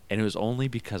 And it was only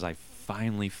because I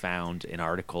finally found an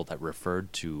article that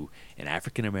referred to an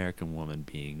African-American woman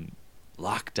being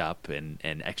locked up and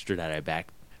extradited back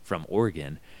from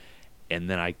Oregon. And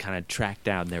then I kind of tracked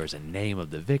down, there was a name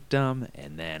of the victim,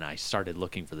 and then I started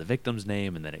looking for the victim's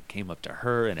name, and then it came up to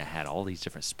her, and it had all these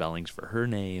different spellings for her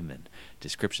name and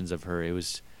descriptions of her.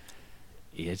 It's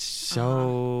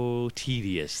so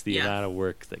tedious, the amount of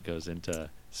work that goes into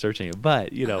searching it.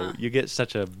 But, you get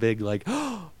such a big,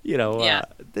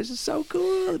 this is so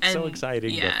cool. It's so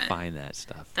exciting to find that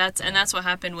stuff. That's what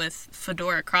happened with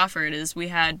Fedora Crawford, is we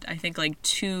had, I think,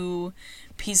 2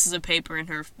 pieces of paper in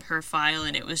her file,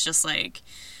 and it was just like,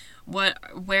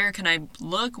 where can I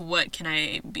look? What can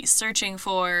I be searching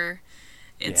for?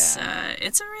 It's a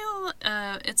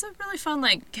really fun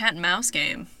cat and mouse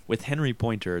game. With Henry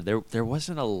Pointer, there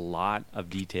wasn't a lot of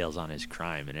details on his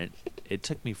crime, and it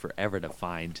took me forever to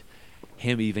find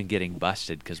him even getting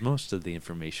busted, because most of the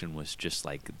information was just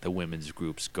like the women's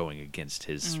groups going against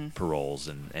his paroles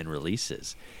and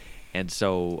releases. And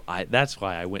so that's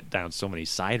why I went down so many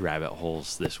side rabbit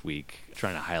holes this week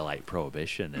trying to highlight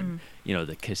Prohibition and,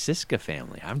 the Kosiska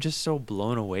family. I'm just so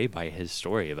blown away by his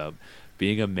story about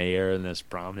being a mayor and this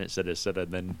prominent citizen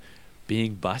and then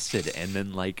being busted, and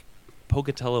then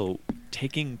Pocatello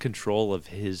taking control of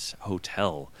his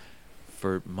hotel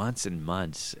for months and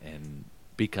months, and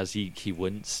because he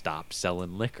wouldn't stop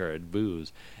selling liquor and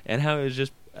booze, and how it was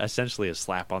just essentially a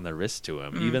slap on the wrist to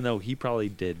him, even though he probably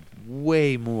did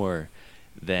way more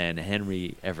than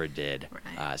Henry ever did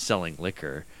selling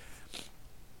liquor.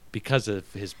 Because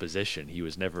of his position, he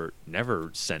was never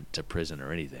sent to prison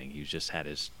or anything. He just had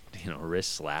his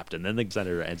wrist slapped, and then the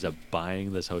senator ends up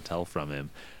buying this hotel from him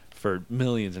for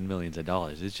millions and millions of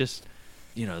dollars. It's just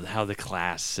how the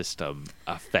class system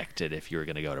affected if you were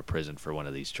going to go to prison for one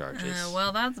of these charges.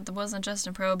 Well, that wasn't just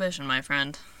in Prohibition, my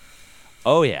friend.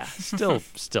 Oh yeah, still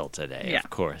today, of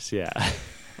course, yeah.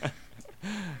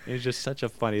 It's just such a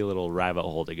funny little rabbit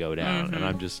hole to go down,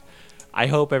 and I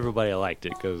hope everybody liked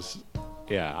it, because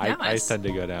I tend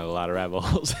to go down a lot of rabbit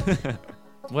holes.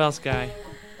 Well, Sky,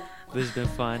 this has been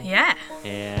fun. Yeah.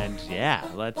 And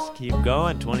let's keep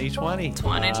going. 2020.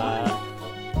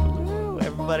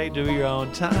 Everybody do your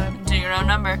own time. Do your own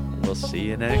number. We'll see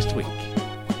you next week.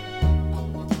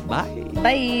 Bye.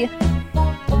 Bye.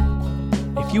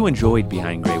 If you enjoyed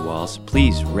Behind Gray Walls,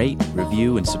 please rate,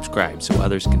 review, and subscribe so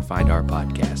others can find our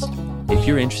podcast. If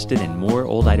you're interested in more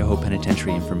Old Idaho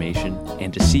Penitentiary information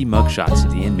and to see mugshots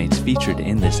of the inmates featured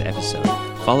in this episode,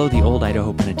 follow the Old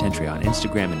Idaho Penitentiary on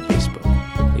Instagram and Facebook.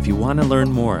 If you want to learn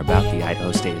more about the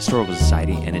Idaho State Historical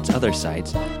Society and its other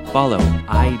sites, follow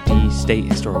ID State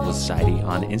Historical Society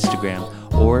on Instagram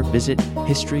or visit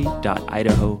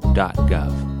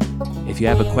history.idaho.gov. If you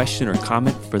have a question or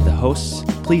comment for the hosts,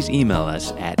 please email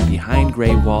us at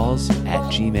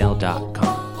behindgraywalls@gmail.com.